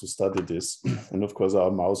models to study this. And of course, our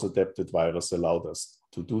mouse-adapted virus allowed us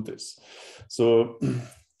to do this. So,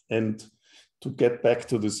 and to get back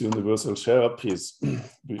to these universal therapies,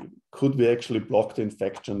 could we actually block the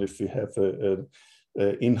infection if we have an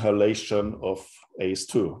inhalation of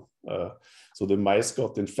ACE2? So the mice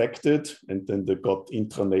got infected, and then they got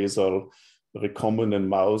intranasal recombinant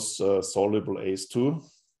mouse soluble ACE2,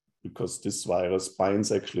 because this virus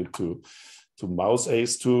binds actually to mouse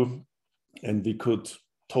ACE2, and we could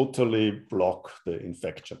totally block the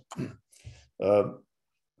infection.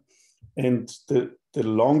 And the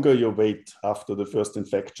longer you wait after the first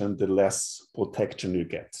infection, the less protection you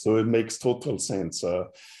get. So it makes total sense,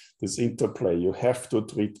 this interplay. You have to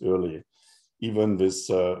treat early, even with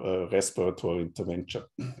respiratory intervention.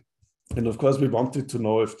 And of course, we wanted to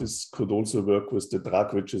know if this could also work with the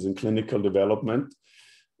drug, which is in clinical development.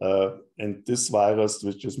 And this virus,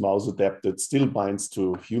 which is mouse adapted, still binds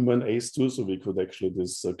to human ACE2. So we could actually,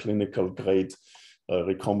 this clinical grade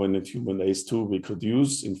recombinant human ACE2 we could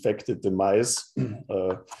use, infected the mice,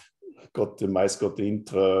 got the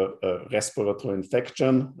intra-respiratory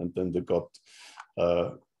infection, and then they got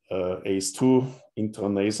ACE2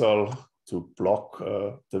 intranasal to block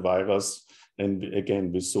the virus. And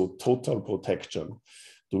again, we saw total protection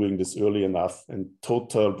doing this early enough, and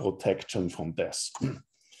total protection from death.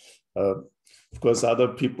 Of course, other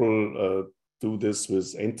people do this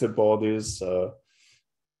with antibodies.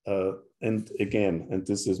 And again, and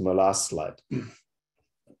this is my last slide,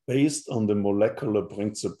 based on the molecular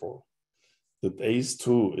principle that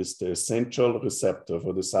ACE2 is the essential receptor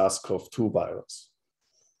for the SARS-CoV-2 virus,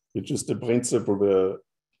 which is the principle where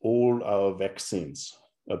all our vaccines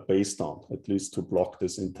are based on, at least to block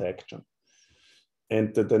this interaction.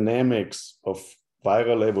 And the dynamics of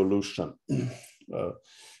viral evolution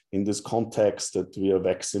in this context that we are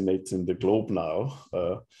vaccinating the globe now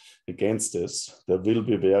against this, there will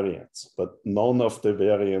be variants, but none of the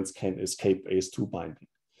variants can escape ACE2 binding.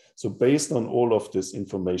 So based on all of this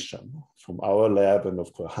information from our lab and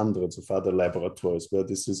of course hundreds of other laboratories where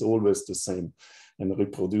this is always the same and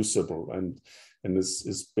reproducible, and this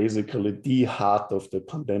is basically the heart of the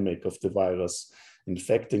pandemic, of the virus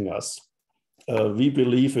infecting us, we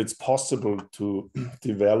believe it's possible to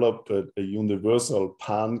develop a universal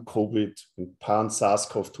pan-COVID and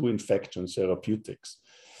pan-SARS-CoV-2 infection therapeutics.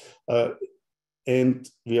 And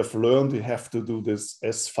we have learned we have to do this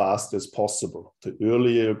as fast as possible. The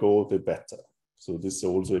earlier you go, the better. So this is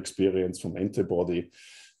also experience from antibody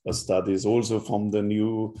studies, also from the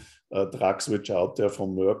new drugs which are out there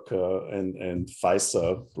from Merck and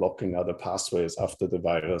Pfizer, blocking other pathways after the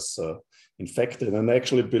virus infected. And I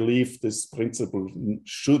actually believe this principle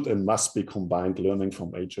should and must be combined, learning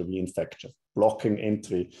from HIV infection, blocking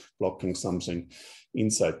entry, blocking something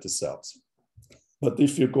inside the cells. But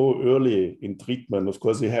if you go early in treatment, of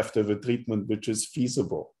course, you have to have a treatment which is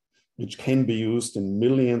feasible, which can be used in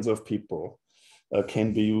millions of people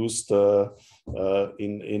can be used in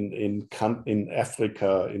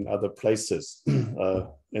Africa, in other places.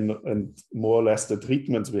 And more or less the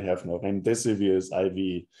treatments we have now, remdesivir is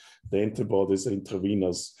IV, the antibodies are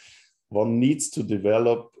intravenous. One needs to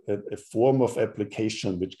develop a form of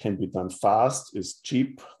application which can be done fast, is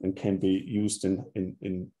cheap, and can be used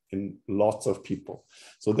in lots of people.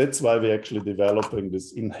 So that's why we're actually developing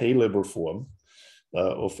this inhalable form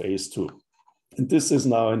of ACE2. And this is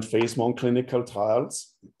now in phase 1 clinical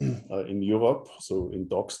trials in Europe. So in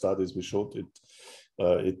dog studies, we showed it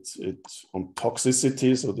on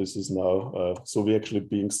toxicity. So this is now, so we're actually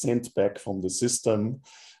being sent back from the system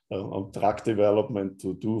on drug development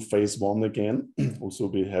to do phase 1 again. Also,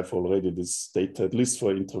 we have already this data, at least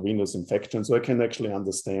for intravenous infection. So I can actually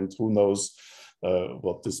understand, who knows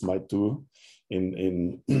what this might do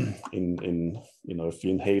in you know, if you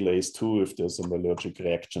inhale ACE2, if there's some allergic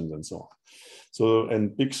reactions and so on. So,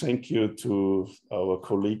 and big thank you to our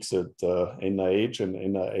colleagues at NIH and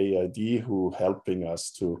NIAID who helping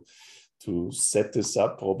us to set this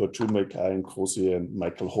up. Robert Schumacher, Ian Crozier, and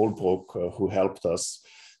Michael Holbrook, who helped us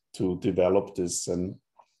to develop this. And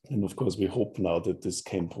of course, we hope now that this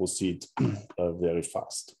can proceed very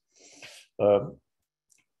fast.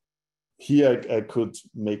 Here I could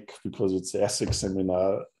make, because it's an ethics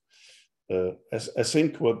seminar, I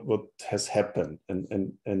think what has happened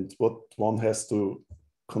and what one has to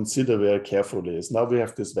consider very carefully is, now we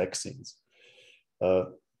have these vaccines.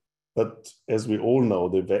 But as we all know,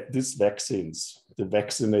 these vaccines, they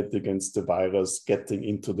vaccinate against the virus getting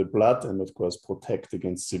into the blood and of course protect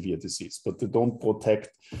against severe disease, but they don't protect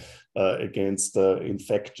against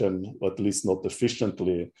infection, or at least not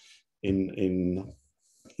efficiently in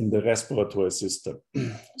the respiratory system.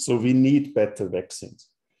 So we need better vaccines.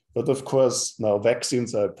 But of course, now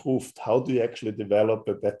vaccines are approved. How do you actually develop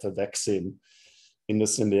a better vaccine in a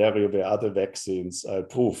scenario where other vaccines are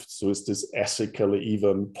approved? So is this ethically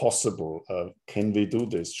even possible? Can we do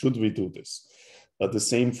this? Should we do this? The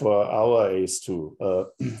same for our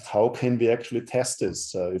ACE2. How can we actually test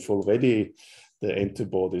this? If already the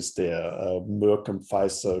antibodies there, Merck and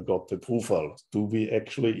Pfizer got approval, do we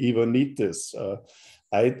actually even need this?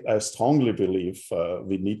 I strongly believe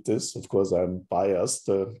we need this. Of course, I'm biased,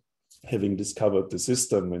 having discovered the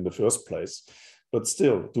system in the first place. But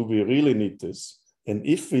still, do we really need this? And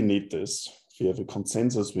if we need this, if we have a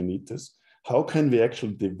consensus we need this, how can we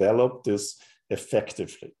actually develop this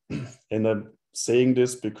effectively? And I'm saying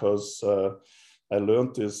this because I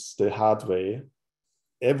learned this the hard way.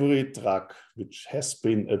 Every drug which has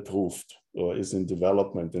been approved or is in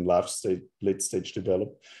development, in late stage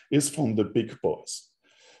development, is from the big boys.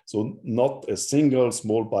 So not a single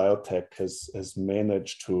small biotech has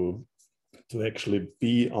managed to actually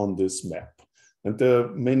be on this map. And there are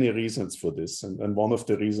many reasons for this. And one of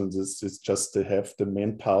the reasons is just they have the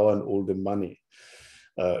manpower and all the money.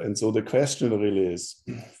 And so the question really is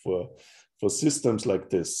for systems like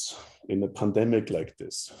this, in a pandemic like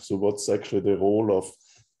this, so what's actually the role of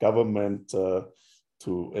government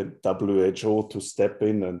and WHO to step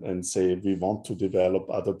in and say, we want to develop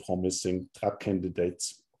other promising drug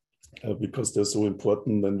candidates because they're so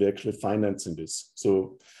important, and we're actually financing this.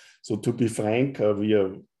 So to be frank, we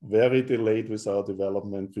are very delayed with our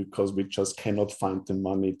development because we just cannot find the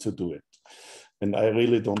money to do it. And I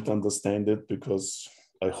really don't understand it, because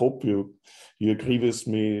I hope you agree with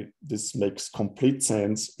me, this makes complete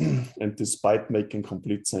sense. And despite making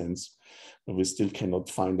complete sense, we still cannot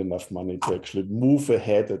find enough money to actually move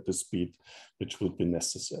ahead at the speed which would be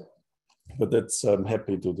necessary. But that's, I'm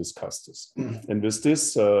happy to discuss this. And with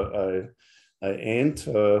this, I end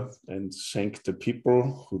and thank the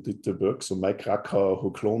people who did the work. So Mike Rackauer,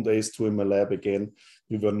 who cloned ACE2 in my lab again.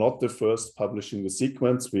 We were not the first publishing the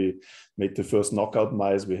sequence. We made the first knockout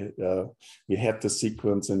mice. We had the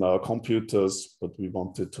sequence in our computers, but we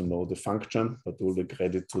wanted to know the function, but all the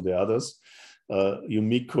credit to the others.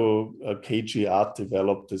 Yumiko KG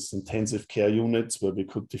developed this intensive care units where we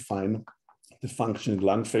could define the function in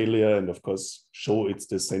lung failure and of course show it's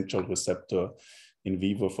the central receptor in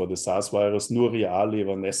vivo for the SARS virus. Nuri Ali,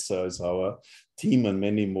 Vanessa is our team, and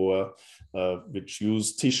many more, which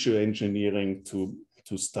use tissue engineering to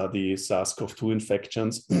study SARS-CoV-2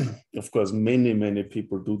 infections. Of course, many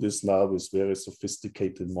people do this now with very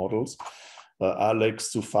sophisticated models.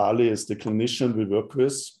 Alex Sufali is the clinician we work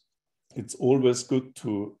with. It's always good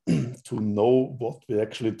to know what we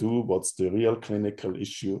actually do, what's the real clinical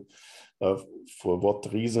issue, for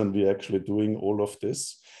what reason we're actually doing all of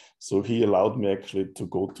this. So he allowed me actually to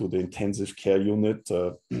go to the intensive care unit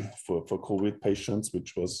for COVID patients,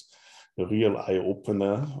 which was a real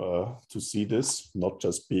eye-opener to see this, not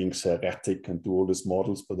just being theoretic and do all these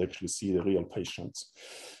models, but actually see the real patients.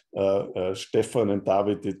 Stefan and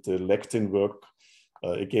David did the lectin work.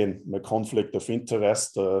 Again, my conflict of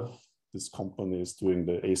interest. This company is doing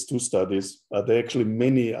the ACE2 studies. There are actually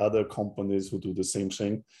many other companies who do the same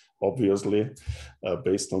thing, obviously,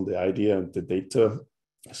 based on the idea and the data.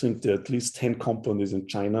 I think there are at least 10 companies in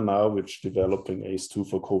China now which developing ACE2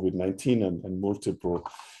 for COVID-19 and multiple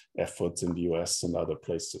efforts in the US and other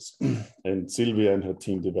places. And Sylvia and her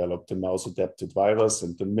team developed a mouse-adapted virus,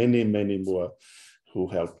 and the many, many more who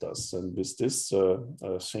helped us. And with this,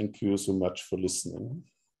 thank you so much for listening.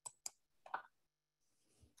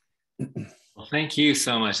 Well, thank you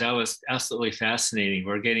so much. That was absolutely fascinating.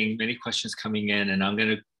 We're getting many questions coming in, and I'm going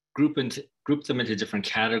to group them into different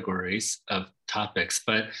categories of topics.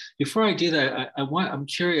 But before I do that, I'm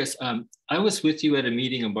curious. I was with you at a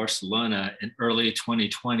meeting in Barcelona in early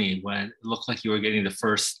 2020 when it looked like you were getting the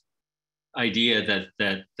first idea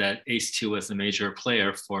that ACE2 was a major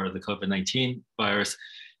player for the COVID-19 virus.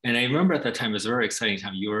 And I remember at that time, it was a very exciting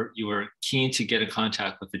time. You were keen to get in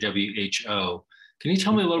contact with the WHO. Can you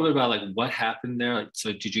tell me a little bit about like what happened there? Like,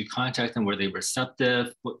 so did you contact them? Were they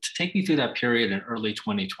receptive? Take me through that period in early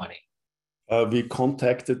 2020. We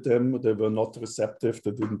contacted them. They were not receptive.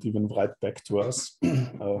 They didn't even write back to us.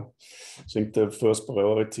 I think the first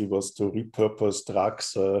priority was to repurpose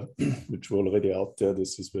drugs, which were already out there.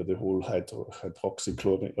 This is where the whole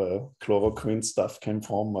hydroxychloroquine stuff came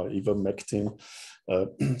from, ivermectin.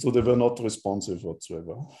 So they were not responsive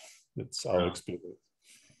whatsoever. That's our experience.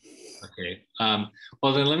 Okay.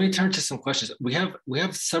 Well, then let me turn to some questions. We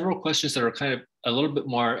have several questions that are kind of a little bit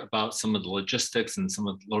more about some of the logistics and some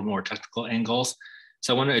of the little more technical angles.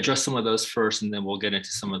 So I want to address some of those first, and then we'll get into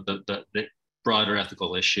some of the broader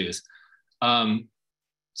ethical issues.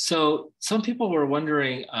 So some people were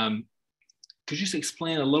wondering, could you just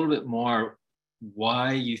explain a little bit more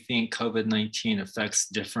why you think COVID-19 affects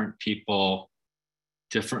different people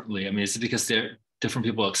differently? I mean, is it because different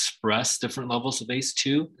people express different levels of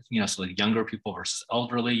ACE2, so like younger people versus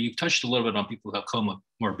elderly? You touched a little bit on people who have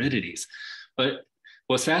comorbidities, but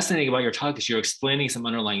what's fascinating about your talk is you're explaining some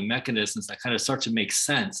underlying mechanisms that kind of start to make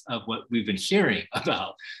sense of what we've been hearing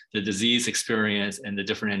about the disease experience and the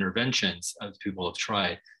different interventions that people have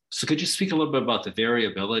tried. So could you speak a little bit about the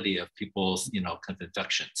variability of people's, kind of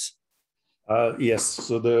infections? Yes,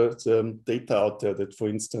 so there's data out there that, for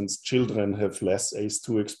instance, children have less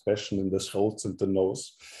ACE2 expression in the throats and the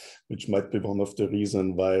nose, which might be one of the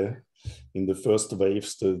reasons why in the first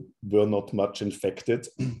waves they were not much infected.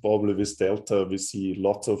 Probably with Delta, we see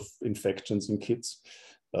lots of infections in kids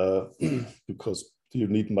because you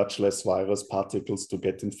need much less virus particles to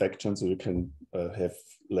get infections, so you can have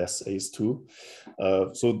less ACE2.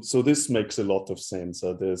 So this makes a lot of sense.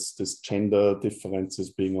 There's this gender differences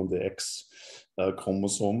being on the X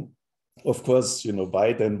chromosome. Of course,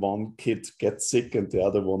 why then one kid gets sick and the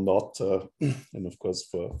other one not? And of course,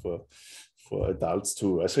 for adults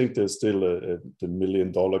too. I think there's still the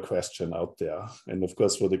million-dollar question out there. And of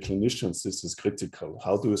course, for the clinicians, this is critical.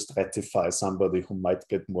 How do you stratify somebody who might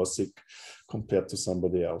get more sick compared to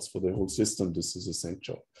somebody else? For the whole system, this is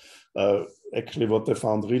essential. Actually, what I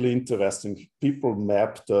found really interesting, people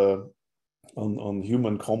mapped on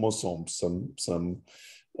human chromosomes some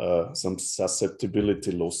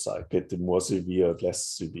susceptibility loci, getting more severe, less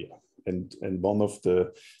severe. And one of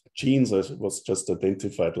the genes that was just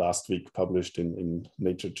identified last week, published in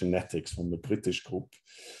Nature Genetics from a British group.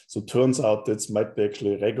 So it turns out that might be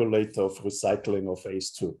actually a regulator of recycling of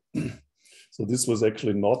ACE2. So this was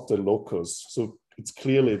actually not the locus. So it's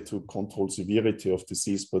clearly to control severity of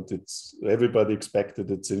disease, but everybody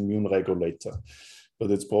expected it's an immune regulator,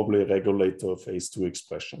 but it's probably a regulator of ACE2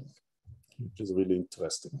 expression, which is really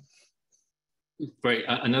interesting. Great.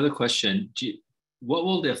 Another question. What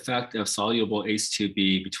will the effect of soluble ACE2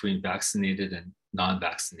 be between vaccinated and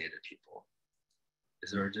non-vaccinated people?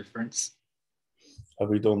 Is there a difference?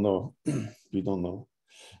 We don't know. We don't know.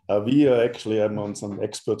 We are actually, I'm on some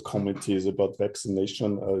expert committees about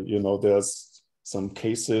vaccination. There's some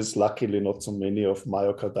cases, luckily not so many, of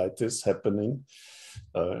myocarditis happening.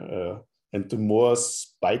 And the more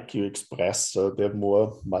spike you express, the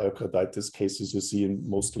more myocarditis cases you see in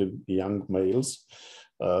mostly young males.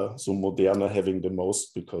 So Moderna having the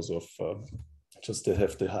most because of just they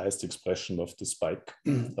have the highest expression of the spike.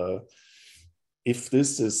 If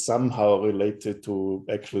this is somehow related to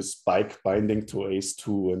actually spike binding to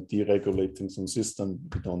ACE2 and deregulating some system,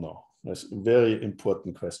 we don't know. That's a very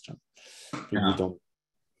important question. We don't.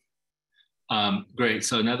 Great.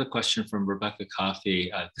 So another question from Rebecca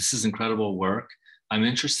Coffey. This is incredible work. I'm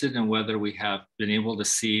interested in whether we have been able to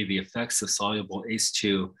see the effects of soluble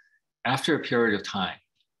ACE2 after a period of time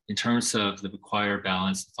in terms of the required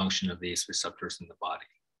balance and function of these receptors in the body.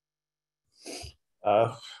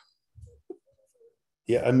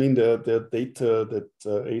 Yeah, I mean, the data that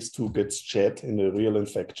ACE2 gets shed in a real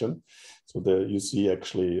infection. So there you see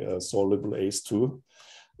actually soluble ACE2.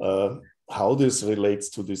 How this relates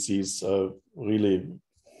to disease, really,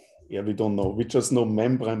 yeah, we don't know. We just know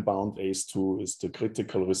membrane-bound ACE2 is the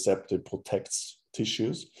critical receptor, protects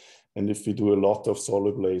tissues. And if we do a lot of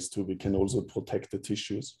soluble ACE2, we can also protect the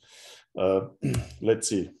tissues. Let's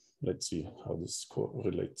see how this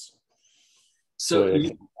relates. So I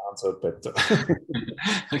can answer better.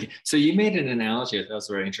 Okay, so you made an analogy that was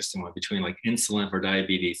a very interesting one between like insulin for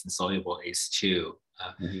diabetes and soluble ACE2.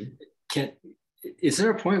 Is there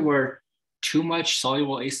a point where too much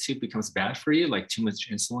soluble ACE2 becomes bad for you? Like too much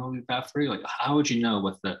insulin will be bad for you? Like how would you know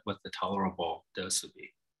what the tolerable dose would be?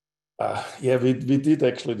 Yeah, we did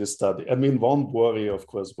actually the study. I mean, one worry, of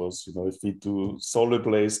course, was, if we do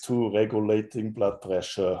soluble ACE2 regulating blood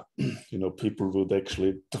pressure, people would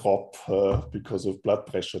actually drop because of blood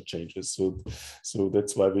pressure changes. So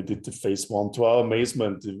that's why we did the phase 1. To our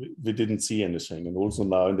amazement, we didn't see anything. And also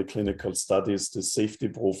now in the clinical studies, the safety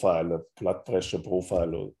profile, blood pressure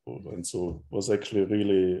profile, and so was actually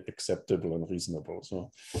really acceptable and reasonable.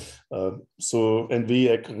 And we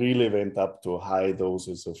really went up to high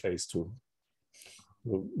doses of ACE2.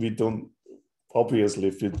 We don't, obviously,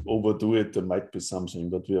 if we overdo it, there might be something,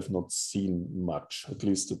 but we have not seen much, at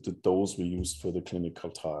least at the dose we used for the clinical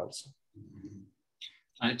trials.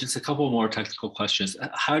 Just a couple more technical questions.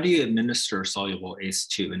 How do you administer soluble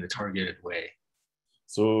ACE2 in a targeted way?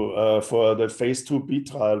 So for the phase 2B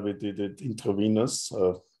trial, we did it intravenous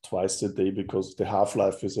twice a day because the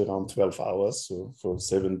half-life is around 12 hours, so for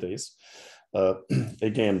 7 days.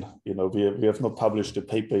 Again, we have not published the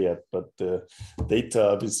paper yet, but the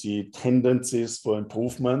data, we see tendencies for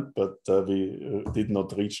improvement, but we did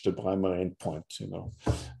not reach the primary endpoint,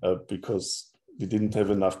 because we didn't have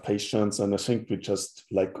enough patients. And I think we just,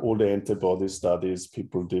 like all the antibody studies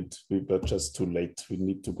people did, we were just too late. We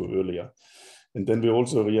need to go earlier. And then we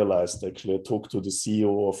also realized, actually, I talked to the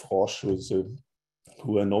CEO of Roche,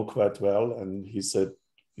 who I know quite well, and he said,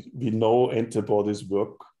 we know antibodies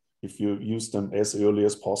work if you use them as early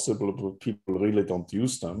as possible, but people really don't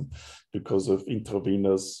use them because of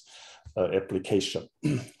intravenous application,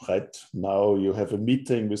 right? Now you have a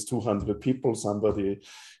meeting with 200 people, somebody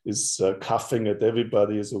is coughing at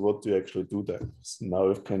everybody, so what do you actually do then? So now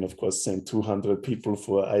you can, of course, send 200 people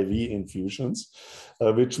for IV infusions,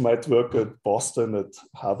 which might work at Boston at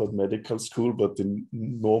Harvard Medical School, but in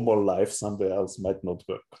normal life somewhere else might not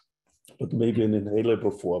work. But maybe an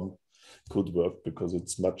inhalable form could work because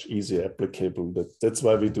it's much easier applicable. That's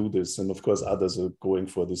why we do this. And of course, others are going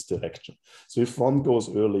for this direction. So if one goes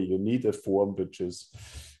early, you need a form which is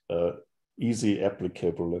easy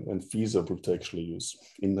applicable and feasible to actually use.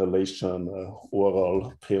 Inhalation,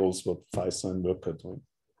 oral pills, what Pfizer and Merck are doing.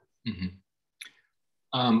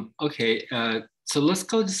 Okay, so let's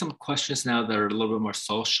go to some questions now that are a little bit more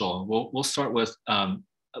social. We'll start with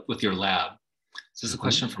your lab. So this is a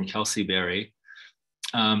question from Kelsey Berry.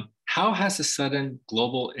 How has the sudden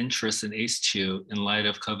global interest in ACE2 in light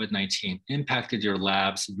of COVID-19 impacted your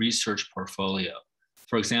lab's research portfolio?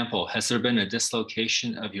 For example, has there been a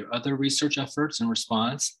dislocation of your other research efforts in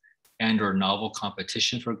response and/or novel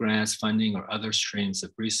competition for grants, funding, or other streams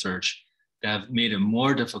of research that have made it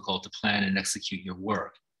more difficult to plan and execute your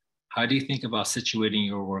work? How do you think about situating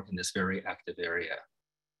your work in this very active area?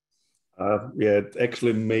 Yeah, it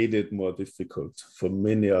actually made it more difficult for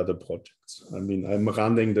many other projects. I mean, I'm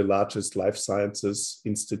running the largest life sciences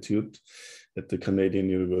institute at the Canadian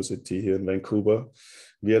University here in Vancouver.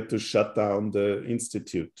 We had to shut down the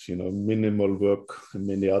institute, minimal work, and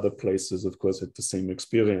many other places, of course, had the same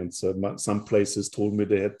experience. Some places told me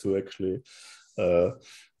they had to actually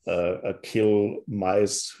kill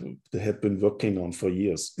mice they had been working on for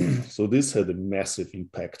years. So this had a massive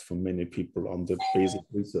impact for many people on the basic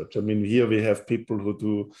research. I mean, here we have people who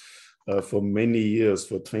do for many years,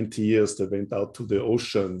 for 20 years, they went out to the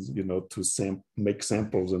ocean, to make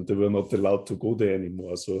samples, and they were not allowed to go there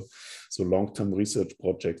anymore. So long-term research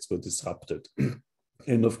projects were disrupted.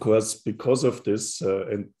 And of course, because of this,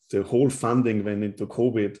 and the whole funding went into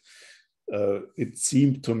COVID, it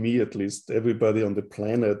seemed to me, at least, everybody on the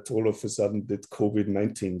planet all of a sudden did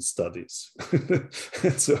COVID-19 studies.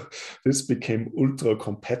 So this became ultra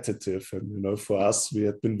competitive. And, for us, we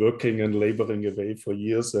had been working and laboring away for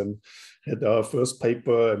years and had our first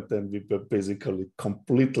paper, and then we were basically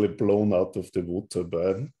completely blown out of the water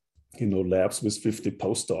by labs with 50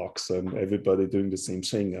 postdocs and everybody doing the same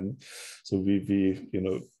thing. And so we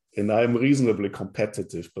and I'm reasonably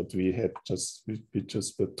competitive, but we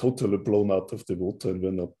just were totally blown out of the water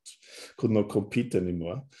and could not compete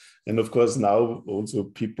anymore. And of course, now also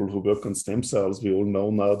people who work on stem cells, we all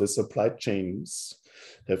know now the supply chains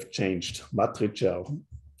have changed, Matrigel.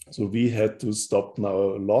 So we had to stop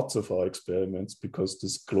now lots of our experiments because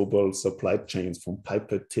this global supply chains from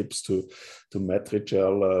pipette tips to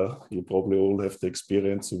Matrigel, you probably all have the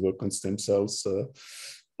experience to work on stem cells.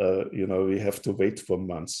 We have to wait for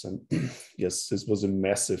months. And yes, this was a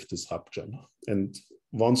massive disruption. And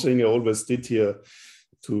one thing I always did here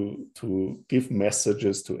to give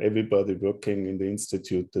messages to everybody working in the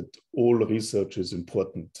institute that all research is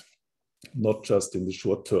important. Not just in the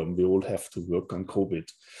short term, we all have to work on COVID,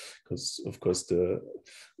 because of course there are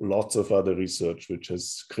lots of other research which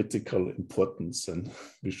has critical importance, and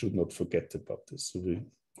we should not forget about this. So we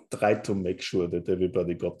try to make sure that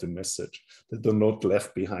everybody got the message, that they're not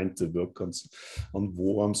left behind to work on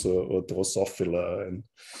worms or Drosophila, and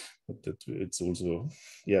that it's also,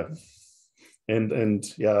 yeah. And I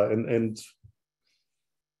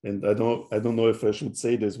don't know if I should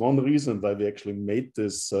say this. One reason why we actually made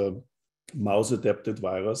this mouse-adapted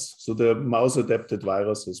virus. So the mouse-adapted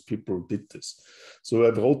viruses, people did this. So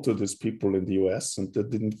I wrote to these people in the US, and they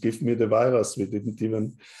didn't give me the virus. We didn't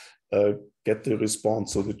even get the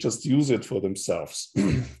response. So they just use it for themselves.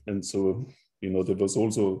 And so, there was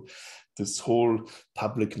also this whole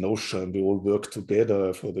public notion, we all work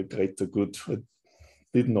together for the greater good. It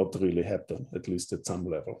did not really happen, at least at some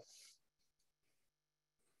level.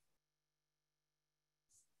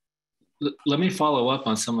 Let me follow up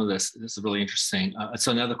on some of this. This is really interesting.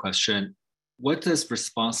 So another question, what does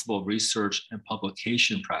responsible research and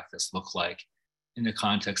publication practice look like in the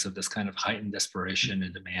context of this kind of heightened desperation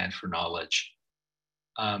and demand for knowledge?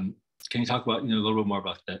 Can you talk about a little bit more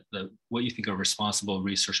about what you think are responsible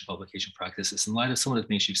research and publication practices in light of some of the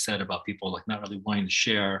things you've said about people like not really wanting to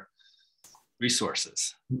share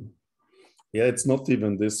resources? Yeah, it's not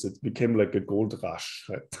even this. It became like a gold rush.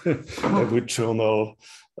 Right? Every journal,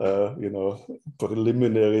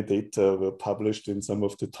 preliminary data were published in some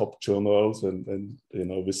of the top journals, and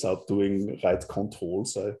without doing right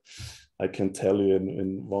controls. I can tell you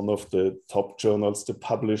in one of the top journals, they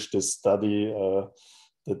published a study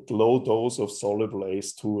that low dose of soluble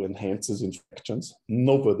ACE2 enhances infections.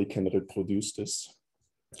 Nobody can reproduce this.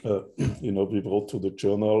 We wrote to the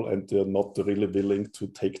journal, and they're not really willing to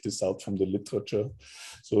take this out from the literature.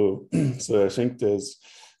 So I think there's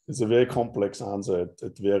a very complex answer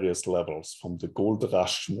at various levels, from the gold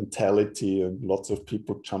rush mentality and lots of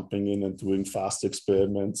people jumping in and doing fast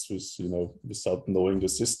experiments without knowing the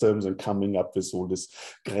systems and coming up with all these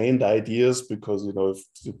grand ideas, because if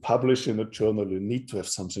you publish in a journal, you need to have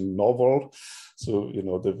something novel. So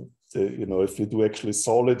if you do actually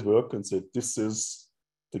solid work and say this is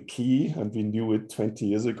the key, and we knew it 20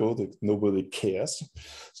 years ago, that nobody cares.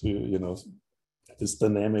 So, this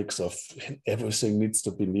dynamics of everything needs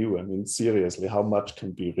to be new. I mean, seriously, how much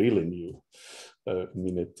can be really new? At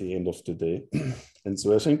the end of the day. And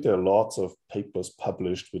so I think there are lots of papers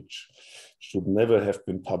published which should never have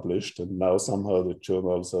been published. And now somehow the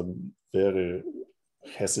journals are very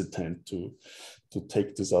hesitant to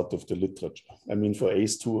take this out of the literature. I mean, for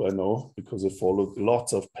ACE2, I know, because I followed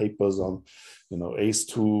lots of papers on,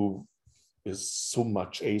 ACE2 is so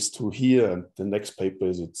much ACE2 here, and the next paper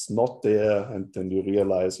is it's not there, and then you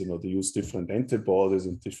realize, they use different antibodies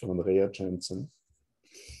and different reagents,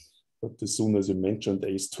 but as soon as you mentioned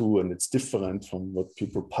ACE2 and it's different from what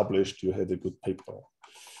people published, you had a good paper.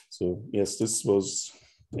 So yes, this was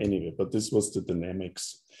the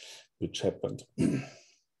dynamics which happened.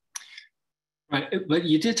 Right, but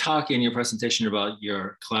you did talk in your presentation about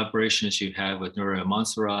your collaborations you had with Nuria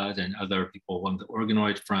Montserrat and other people on the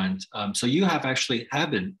organoid front. So you have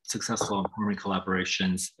been successful in forming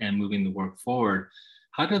collaborations and moving the work forward.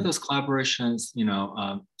 How did those collaborations,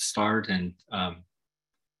 start? And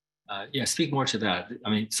speak more to that. I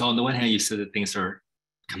mean, so on the one hand, you said that things are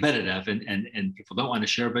competitive and people don't want to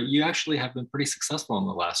share, but you actually have been pretty successful in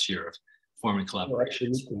the last year of forming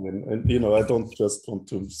collaborations. And I don't just want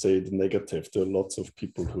to say the negative. There are lots of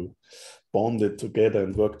people who bonded together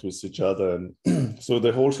and worked with each other. And so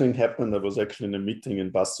the whole thing happened. I was actually in a meeting in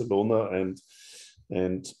Barcelona, and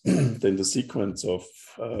then the sequence of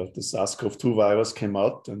the SARS-CoV-2 virus came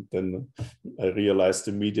out, and then I realized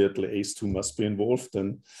immediately ACE2 must be involved.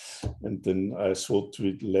 And then I thought,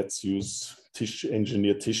 let's use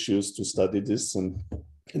engineered tissues to study this.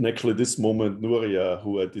 And actually this moment, Nuria,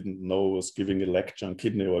 who I didn't know, was giving a lecture on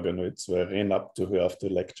kidney organoids. So I ran up to her after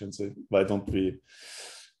the lecture and said, why don't we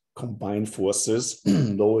combine forces,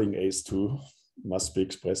 knowing ACE2 must be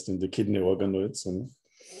expressed in the kidney organoids.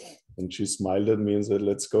 And she smiled at me and said,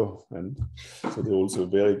 let's go. And so there are also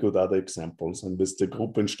very good other examples. And with the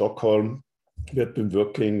group in Stockholm, we had been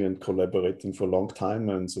working and collaborating for a long time.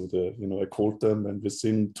 And so I called them, and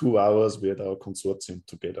within 2 hours, we had our consortium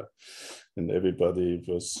together. And everybody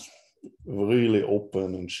was really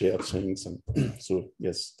open and shared things. And so,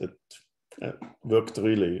 yes, that worked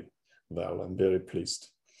really well. I'm very pleased.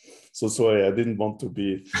 So sorry, I didn't want to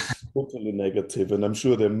be totally negative. And I'm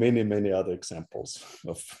sure there are many, many other examples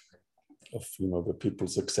of the people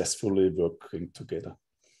successfully working together.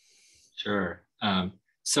 Sure.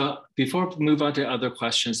 So before we move on to other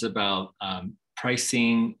questions about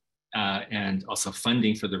pricing and also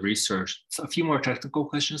funding for the research, so a few more technical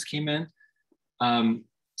questions came in.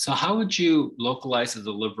 So how would you localize the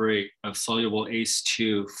delivery of soluble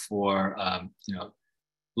ACE2 for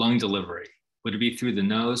lung delivery? Would it be through the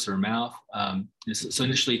nose or mouth? So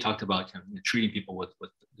initially you talked about treating people with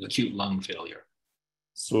acute lung failure.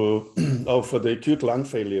 So for the acute lung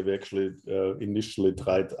failure, we actually initially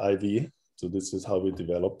tried IV. So this is how we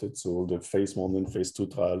developed it. So the phase 1 and phase 2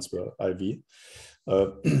 trials were IV.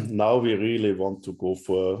 Now we really want to go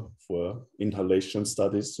for inhalation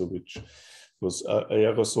studies, so which was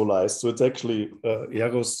aerosolized. So it's actually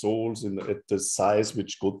aerosols at the size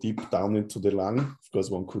which go deep down into the lung. Of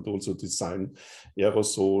course, one could also design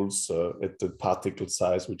aerosols at the particle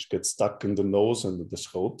size which get stuck in the nose and the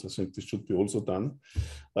throat. I think this should be also done.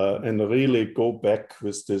 And really go back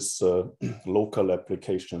with this local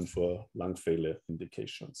application for lung failure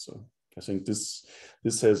indications. So I think this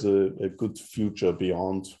has a good future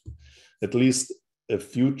beyond, at least a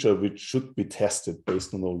future which should be tested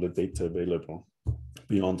based on all the data available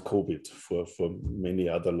beyond COVID for many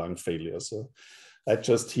other lung failures. So I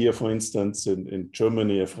just hear, for instance, in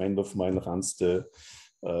Germany, a friend of mine runs the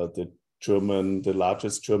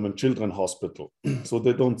largest German children's hospital. So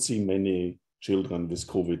they don't see many children with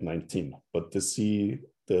COVID-19, but they see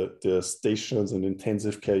the stations and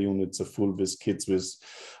intensive care units are full with kids with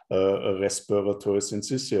a respiratory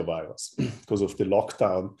syncytial virus. Because of the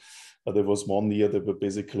lockdown, there was 1 year there were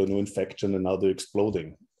basically no infection, and now they're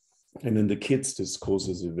exploding. And in the kids, this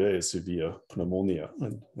causes a very severe pneumonia.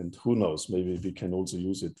 And who knows, maybe we can also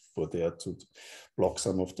use it for there to block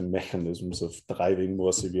some of the mechanisms of driving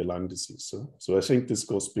more severe lung disease. So I think this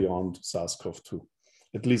goes beyond SARS-CoV-2.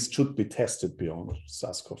 At least should be tested beyond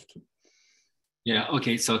SARS-CoV-2. Yeah,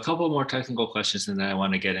 okay, so a couple more technical questions, and then I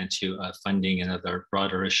want to get into funding and other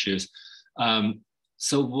broader issues.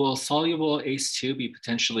 So will soluble ACE2 be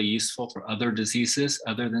potentially useful for other diseases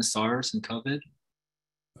other than SARS and COVID?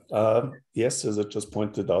 Yes, as I just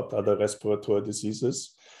pointed out, other respiratory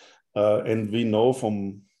diseases. And we know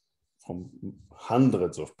from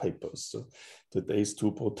hundreds of papers that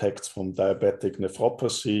ACE2 protects from diabetic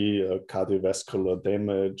nephropathy, cardiovascular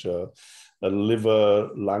damage, liver,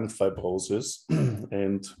 lung fibrosis.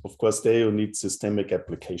 And of course, they need systemic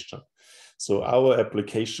application. So our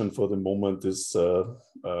application for the moment is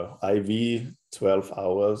IV, 12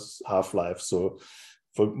 hours, half-life. So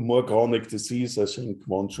for more chronic disease, I think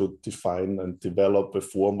one should define and develop a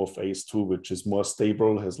form of ACE2 which is more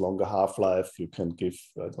stable, has longer half-life. You can give,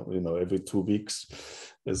 every 2 weeks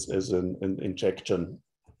as an injection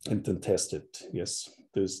and then test it. Yes,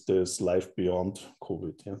 there's life beyond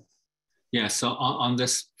COVID. Yeah. Yeah. So on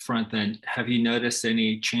this front, then, have you noticed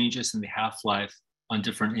any changes in the half-life on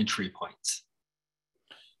different entry points?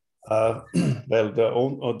 Well,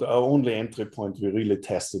 the only entry point we really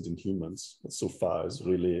tested in humans so far is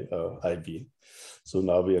really IV. So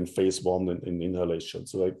now we're in phase 1 in inhalation.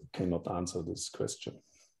 So I cannot answer this question.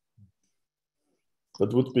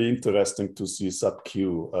 But would be interesting to see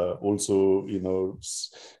sub-Q also,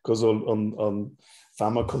 because on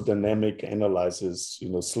pharmacodynamic analysis,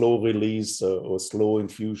 slow release or slow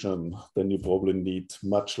infusion, then you probably need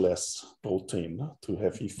much less protein to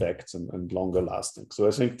have effects and longer lasting. So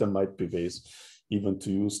I think there might be ways even to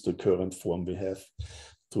use the current form we have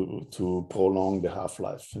to prolong the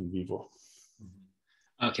half-life in vivo.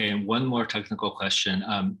 Okay, and one more technical question.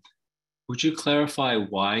 Would you clarify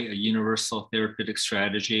why a universal therapeutic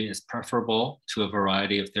strategy is preferable to a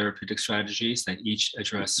variety of therapeutic strategies that each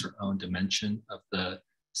address their own dimension of the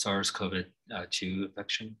SARS-CoV-2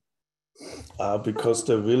 infection? Because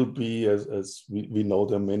there will be, as we know,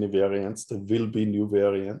 there are many variants. There will be new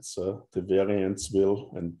variants. The variants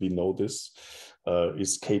will, and we know this,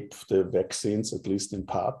 escape the vaccines, at least in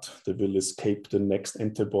part. They will escape the next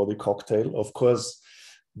antibody cocktail. Of course,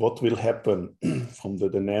 what will happen from the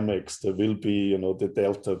dynamics, there will be, the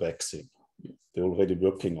Delta vaccine, they're already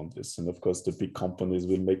working on this. And of course, the big companies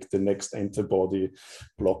will make the next antibody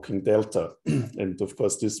blocking Delta. And of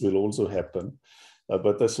course, this will also happen.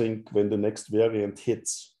 But I think when the next variant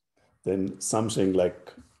hits, then something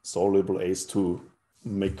like soluble ACE2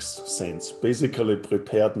 makes sense. Basically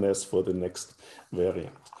preparedness for the next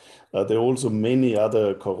variant. There are also many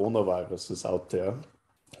other coronaviruses out there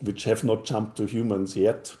which have not jumped to humans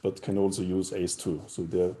yet, but can also use ACE2. So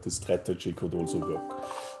the strategy could also work.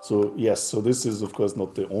 So yes, so this is of course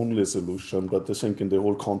not the only solution, but I think in the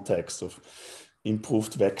whole context of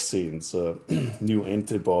improved vaccines, new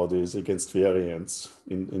antibodies against variants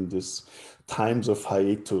in this times of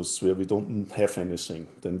hiatus where we don't have anything,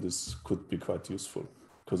 then this could be quite useful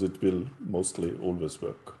because it will mostly always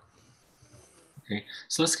work. Okay,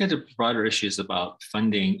 so let's get to broader issues about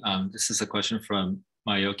funding. This is a question from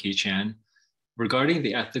Mayoki Chan. Regarding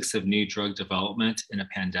the ethics of new drug development in a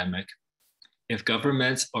pandemic, if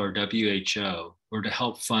governments or WHO were to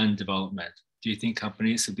help fund development, do you think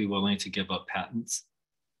companies would be willing to give up patents?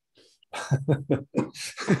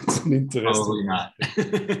 It's an interesting. Probably not.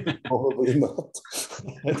 Probably not.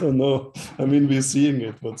 I don't know. I mean, we're seeing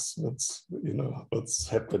it. What's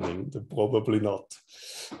happening? Probably not.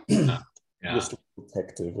 Yeah. Just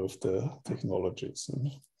protective of the technologies.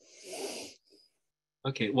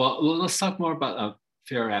 Okay. Well, let's talk more about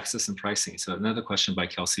fair access and pricing. So another question by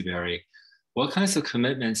Kelsey Berry. What kinds of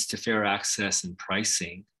commitments to fair access and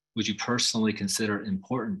pricing would you personally consider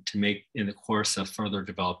important to make in the course of further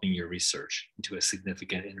developing your research into a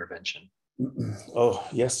significant intervention? Oh,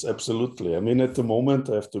 yes, absolutely. I mean, at the moment,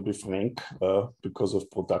 I have to be frank, because of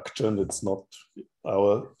production, it's not,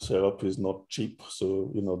 our therapy is not cheap.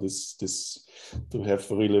 So, this to have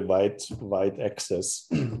really wide access,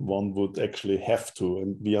 one would actually have to.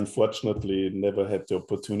 And we unfortunately never had the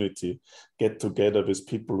opportunity get together with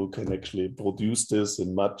people who can actually produce this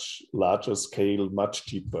in much larger scale, much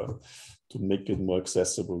cheaper, to make it more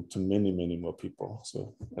accessible to many, many more people.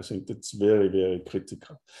 So I think that's very, very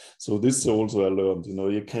critical. So this also I learned,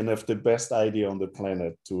 you can have the best idea on the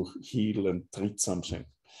planet to heal and treat something,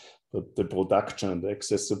 but the production, the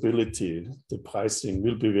accessibility, the pricing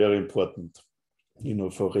will be very important.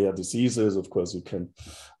 For rare diseases, of course, you can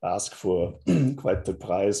ask for quite the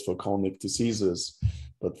price for chronic diseases.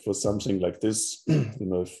 But for something like this,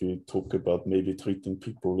 if we talk about maybe treating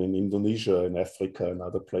people in Indonesia, in Africa, and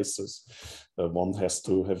other places, one has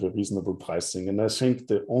to have a reasonable pricing. And I think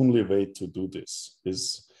the only way to do this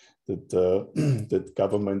is that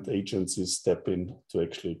government agencies step in to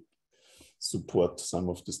actually support some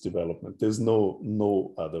of this development. There's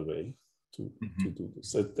no other way to do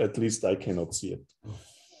this. At least I cannot see it.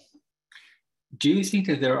 Do you think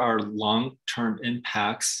that there are long-term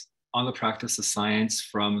impacts on the practice of science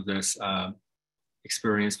from this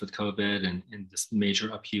experience with COVID and this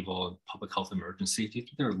major upheaval and public health emergency? Do you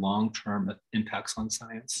think there are long-term impacts on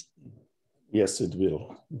science? Yes, it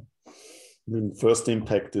will. I mean, first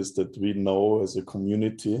impact is that we know as a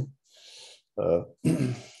community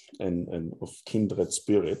and of kindred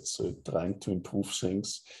spirits, so trying to improve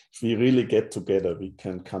things. If we really get together, we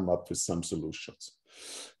can come up with some solutions.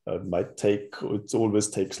 It always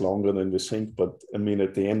takes longer than we think, but I mean,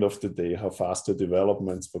 at the end of the day, how fast the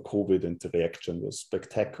developments for COVID and the reaction was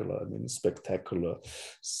spectacular. I mean, spectacular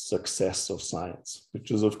success of science, which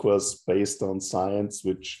is of course based on science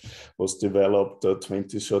which was developed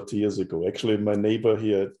 20, 30 years ago. Actually, my neighbor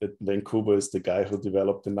here at Vancouver is the guy who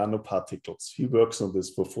developed the nanoparticles. He works on this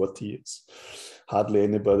for 40 years. Hardly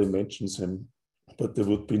anybody mentions him. But there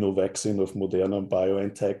would be no vaccine of Moderna and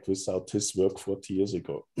BioNTech without his work 40 years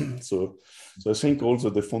ago. So I think also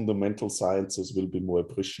the fundamental sciences will be more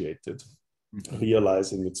appreciated.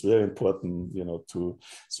 Realizing it's very important, to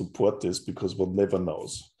support this, because one never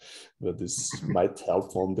knows where this might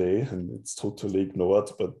help one day and it's totally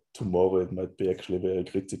ignored, but tomorrow it might be actually very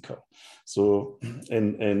critical. So,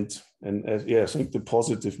 and I think the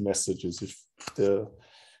positive message is if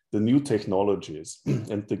the new technologies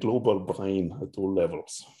and the global brain at all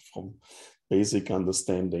levels, from basic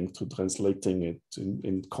understanding to translating it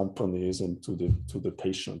in companies and to the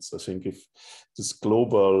patients. I think if this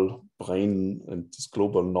global brain and this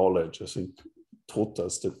global knowledge, I think, taught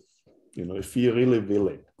us that, if we're really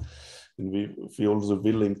willing, and if we're also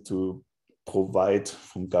willing to provide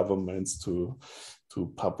from governments to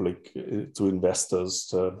public, to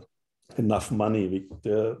investors, enough money,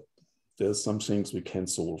 there's some things we can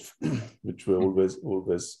solve, which were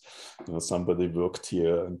always, somebody worked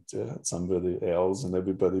here and somebody else, and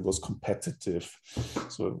everybody was competitive.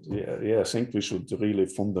 So I think we should really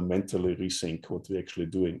fundamentally rethink what we're actually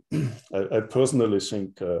doing. I personally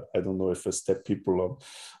think, I don't know if I step people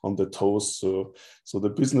on the toes. So the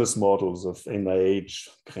business models of NIH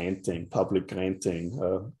granting, public granting,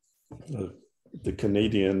 the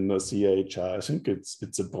Canadian CIHR, I think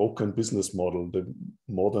it's a broken business model. The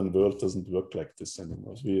modern world doesn't work like this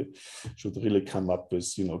anymore. So we should really come up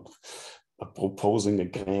with, proposing a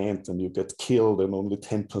grant and you get killed and only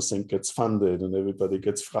 10% gets funded and everybody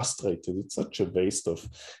gets frustrated. It's such a waste of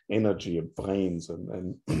energy and brains.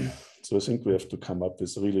 And so I think we have to come up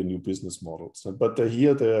with really new business models. But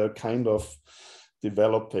here they're kind of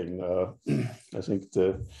developing. I think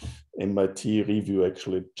the MIT review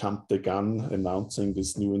actually jumped the gun announcing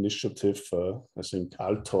this new initiative, I think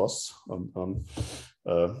Altos,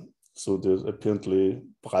 so there's apparently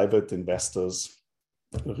private investors,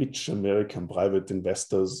 rich American private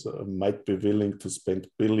investors might be willing to spend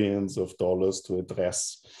billions of dollars to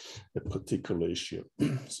address a particular issue.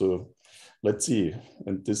 So let's see.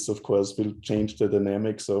 And this, of course, will change the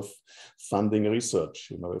dynamics of funding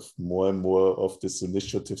research. If more and more of these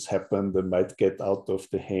initiatives happen, they might get out of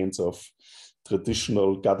the hands of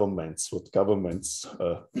traditional governments, what governments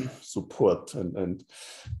support and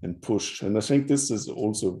push. And I think this is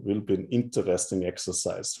also will be an interesting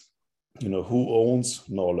exercise. Who owns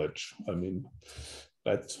knowledge? I mean,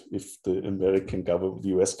 but if the American government, the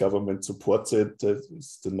US government supports it, the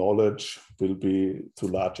knowledge will be to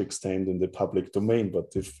a large extent in the public domain.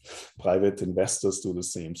 But if private investors do the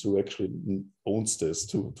same, so who actually owns this,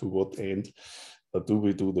 to what end do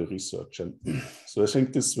we do the research? And so I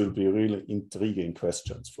think this will be really intriguing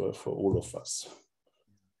questions for all of us.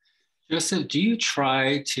 Josef, do you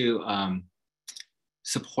try to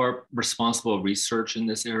support responsible research in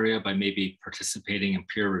this area by maybe participating in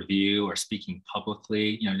peer review or speaking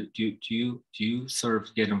publicly? Do you sort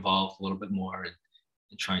of get involved a little bit more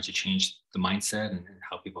in trying to change the mindset and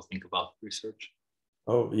how people think about research?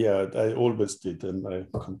 Oh yeah, I always did, and I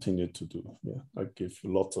continue to do. Yeah, I give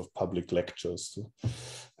lots of public lectures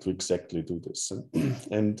to exactly do this.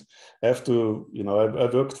 And I have to, I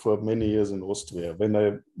worked for many years in Austria. When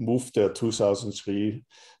I moved there 2003,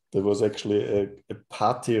 there was actually a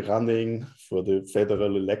party running for the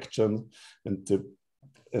federal election, and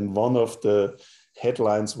one of the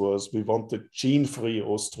headlines was, "We wanted gene-free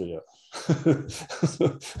Austria,"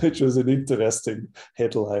 which was an interesting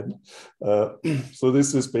headline. So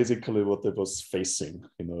this is basically what I was facing.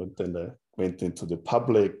 Then I went into the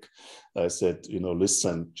public. I said,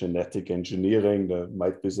 listen, genetic engineering, there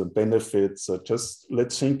might be some benefits. Just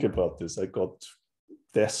let's think about this. I got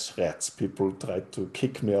death threats. People tried to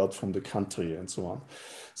kick me out from the country and so on.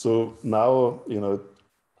 So now,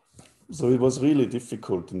 so it was really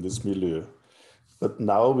difficult in this milieu. But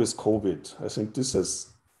now with COVID, I think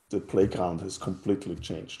the playground has completely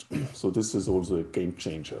changed. So this is also a game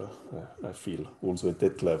changer, I feel, also at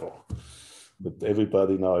that level. But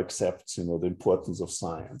everybody now accepts, the importance of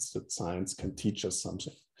science, that science can teach us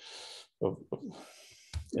something.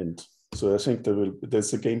 And so I think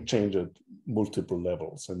there's a game changer at multiple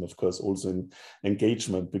levels, and of course also in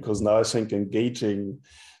engagement, because now I think engaging,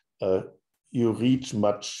 you reach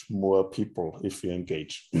much more people if you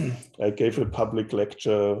engage. I gave a public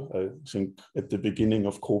lecture, I think at the beginning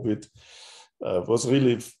of COVID. Was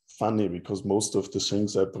really funny because most of the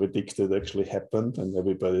things I predicted actually happened, and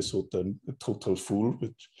everybody thought I'm a total fool,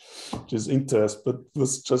 which is interesting, but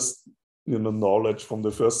was just knowledge from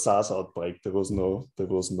the first SARS outbreak. There was no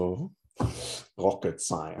rocket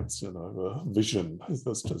science, vision. It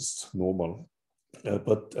was just normal.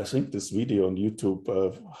 But I think this video on YouTube,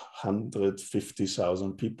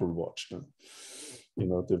 150,000 people watched. There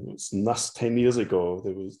was 10 years ago,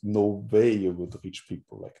 there was no way you would reach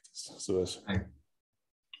people like this. So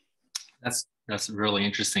that's really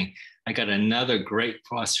interesting. I got another great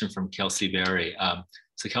question from Kelsey Berry.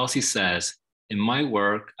 So Kelsey says, in my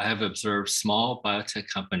work, I have observed small biotech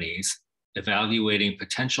companies evaluating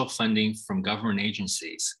potential funding from government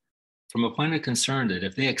agencies from a point of concern that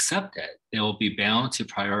if they accept it, they will be bound to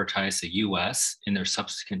prioritize the US in their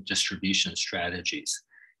subsequent distribution strategies.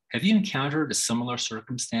 Have you encountered a similar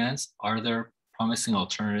circumstance? Are there promising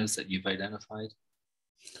alternatives that you've identified?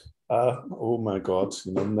 Oh my God,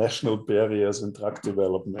 national barriers in drug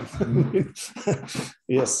development.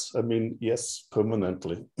 Yes, yes,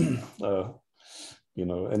 permanently.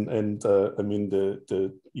 I mean,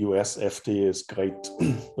 the US FDA is great,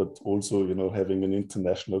 but also, having an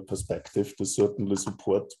international perspective to certainly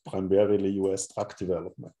support primarily US drug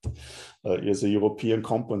development. As a European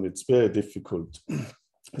company, it's very difficult.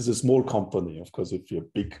 As a small company, of course, if you're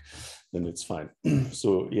big, then it's fine.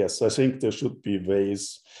 So yes, I think there should be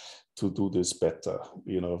ways to do this better.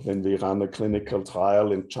 When we run a clinical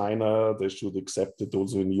trial in China, they should accept it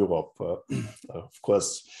also in Europe. Of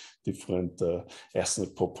course, different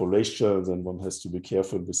ethnic populations, and one has to be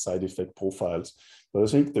careful with side effect profiles. But I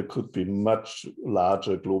think there could be much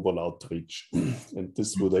larger global outreach, and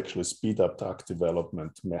this would actually speed up drug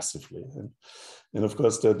development massively. And of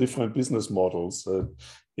course, there are different business models.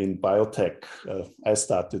 In biotech, I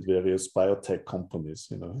started various biotech companies.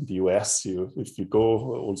 In the US, if you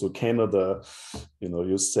go, also Canada,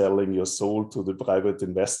 you're selling your soul to the private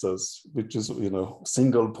investors, which is,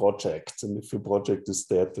 single project. And if your project is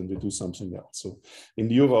dead, then we do something else. So in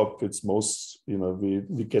Europe, it's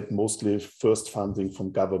we get mostly first funding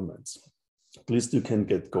from governments. At least you can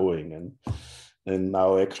get going. And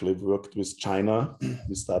now actually worked with China.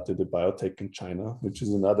 We started a biotech in China, which is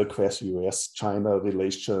another question, US-China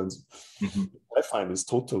relations. Mm-hmm. I find is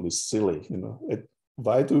totally silly.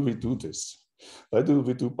 Why do we do this? Why do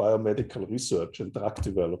we do biomedical research and drug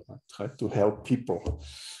development, right? To help people.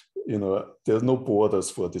 There's no borders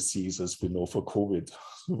for diseases, we know, for COVID.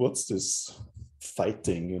 What's this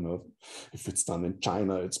fighting? If it's done in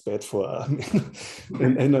China, it's bad for us.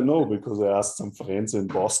 And I know, because I asked some friends in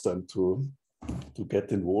Boston to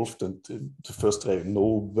get involved, and to first try,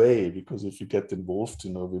 no way, because if you get involved,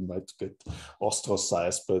 we might get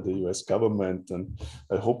ostracized by the US government, and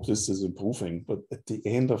I hope this is improving. But at the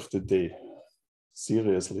end of the day,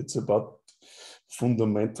 seriously, it's about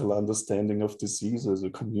fundamental understanding of disease as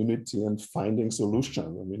a community and finding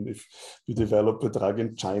solutions. I mean, if you develop a drug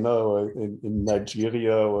in China or in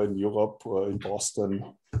Nigeria or in Europe or in Boston,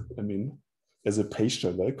 I mean, as a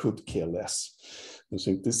patient, I could care less. I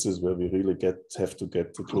think this is where we really have to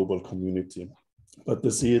get the global community. But they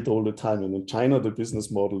see it all the time. And in China, the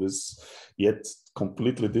business model is yet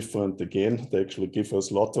completely different again. They actually give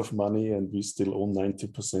us a lot of money, and we still own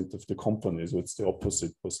 90% of the company. So it's the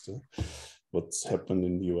opposite what's happened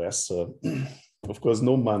in the US. Of course,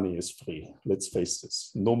 no money is free. Let's face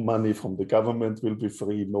this. No money from the government will be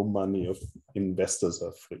free. No money of investors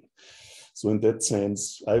are free. So in that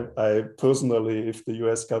sense, I personally, if the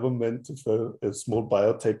US government, if a small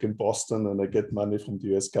biotech in Boston and I get money from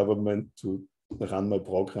the US government to run my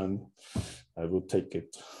program, I will take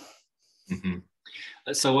it. Mm-hmm.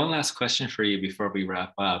 So one last question for you before we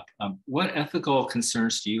wrap up. What ethical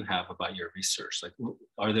concerns do you have about your research? Like,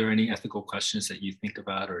 are there any ethical questions that you think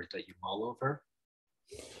about or that you mull over?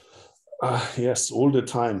 Yes, all the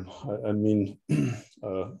time. I mean,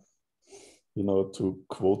 to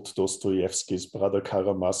quote Dostoevsky's brother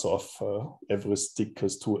Karamazov, every stick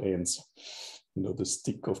has two ends. The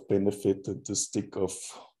stick of benefit and the stick of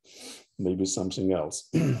maybe something else.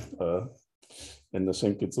 And I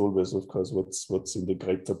think it's always, of course, what's in the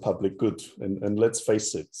greater public good. And let's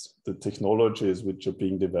face it, the technologies which are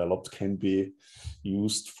being developed can be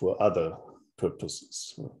used for other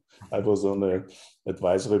purposes. I was on an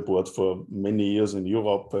advisory board for many years in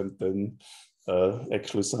Europe, and then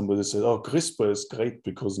actually somebody said, oh, CRISPR is great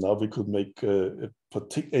because now we could make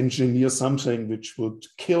engineer something which would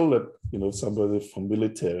kill somebody from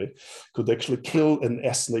military, could actually kill an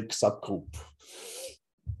ethnic subgroup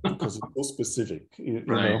because it's so specific.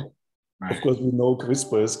 Right. Of course, we know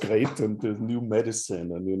CRISPR is great and the new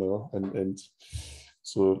medicine, and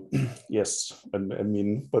so yes, I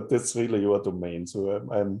mean, but that's really your domain. So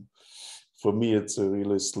for me, it's a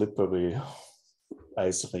really slippery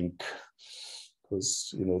ice rink.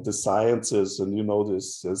 Because the sciences, and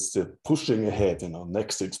this is the pushing ahead.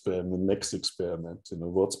 Next experiment.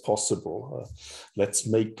 What's possible. Let's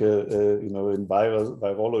make in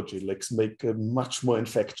virology. Let's make a much more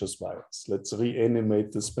infectious virus. Let's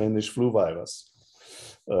reanimate the Spanish flu virus.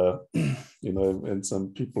 And some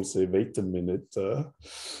people say, wait a minute.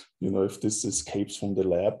 If this escapes from the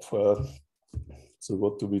lab, so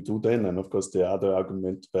what do we do then? And of course, the other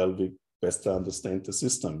argument, well, we best understand the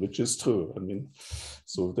system, which is true. I mean,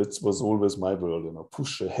 so that was always my world,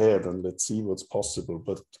 push ahead and let's see what's possible.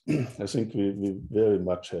 But I think we very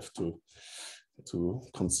much have to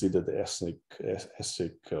consider the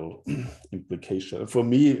ethical implication. For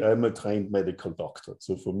me, I'm a trained medical doctor.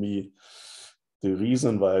 So for me, the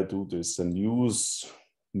reason why I do this and use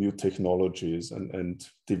new technologies and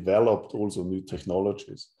developed also new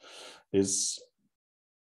technologies is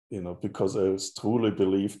because I truly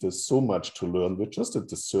believe there's so much to learn. We're just at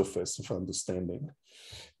the surface of understanding,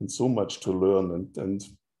 and so much to learn. And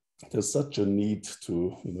there's such a need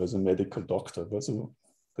to, as a medical doctor,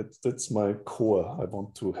 that's my core. I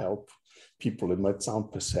want to help people. It might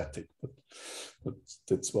sound pathetic, but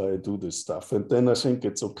that's why I do this stuff. And then I think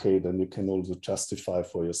it's okay. Then you can also justify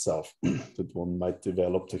for yourself that one might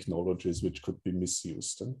develop technologies which could be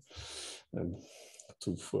misused and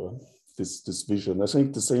for this vision. I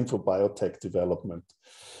think the same for biotech development.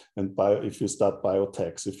 And if you start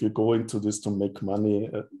biotechs, if you go into this to make money,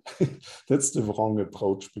 that's the wrong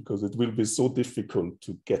approach, because it will be so difficult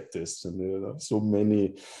to get this. And there are so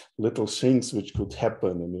many little things which could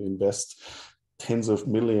happen, and you invest tens of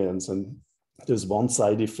millions, and there's one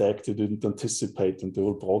side effect you didn't anticipate, and the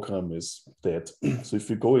whole program is dead. So if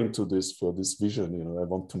you go into this for this vision, I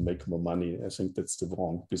want to make more money, I think that's the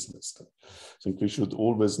wrong business. I think we should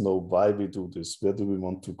always know why we do this. Where do we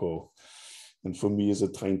want to go? And for me as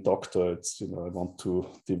a trained doctor, it's, I want to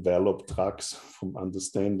develop drugs from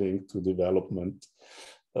understanding to development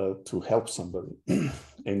to help somebody.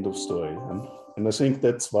 End of story. And I think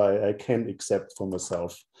that's why I can accept for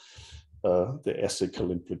myself the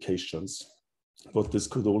ethical implications, what this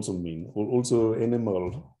could also mean. Also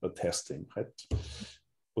animal testing, right?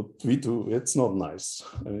 What we do, it's not nice.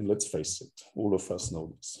 I mean, let's face it, all of us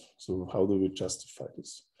know this. So how do we justify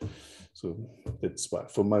this? So that's why,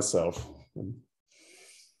 for myself.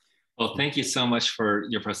 Well, thank you so much for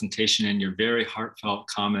your presentation and your very heartfelt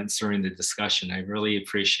comments during the discussion. I really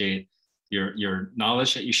appreciate your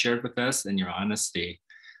knowledge that you shared with us and your honesty.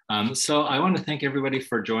 So I want to thank everybody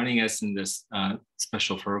for joining us in this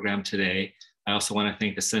special program today. I also want to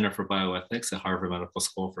thank the Center for Bioethics at Harvard Medical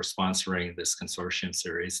School for sponsoring this consortium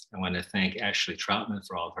series. I want to thank Ashley Troutman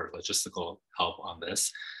for all of her logistical help on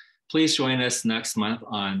this. Please join us next month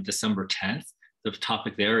on December 10th. The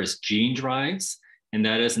topic there is gene drives, and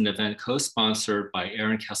that is an event co-sponsored by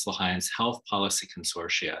Aaron Kesselheim's Health Policy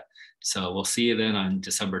Consortia. So we'll see you then on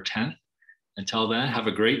December 10th. Until then, have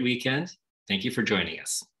a great weekend. Thank you for joining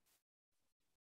us.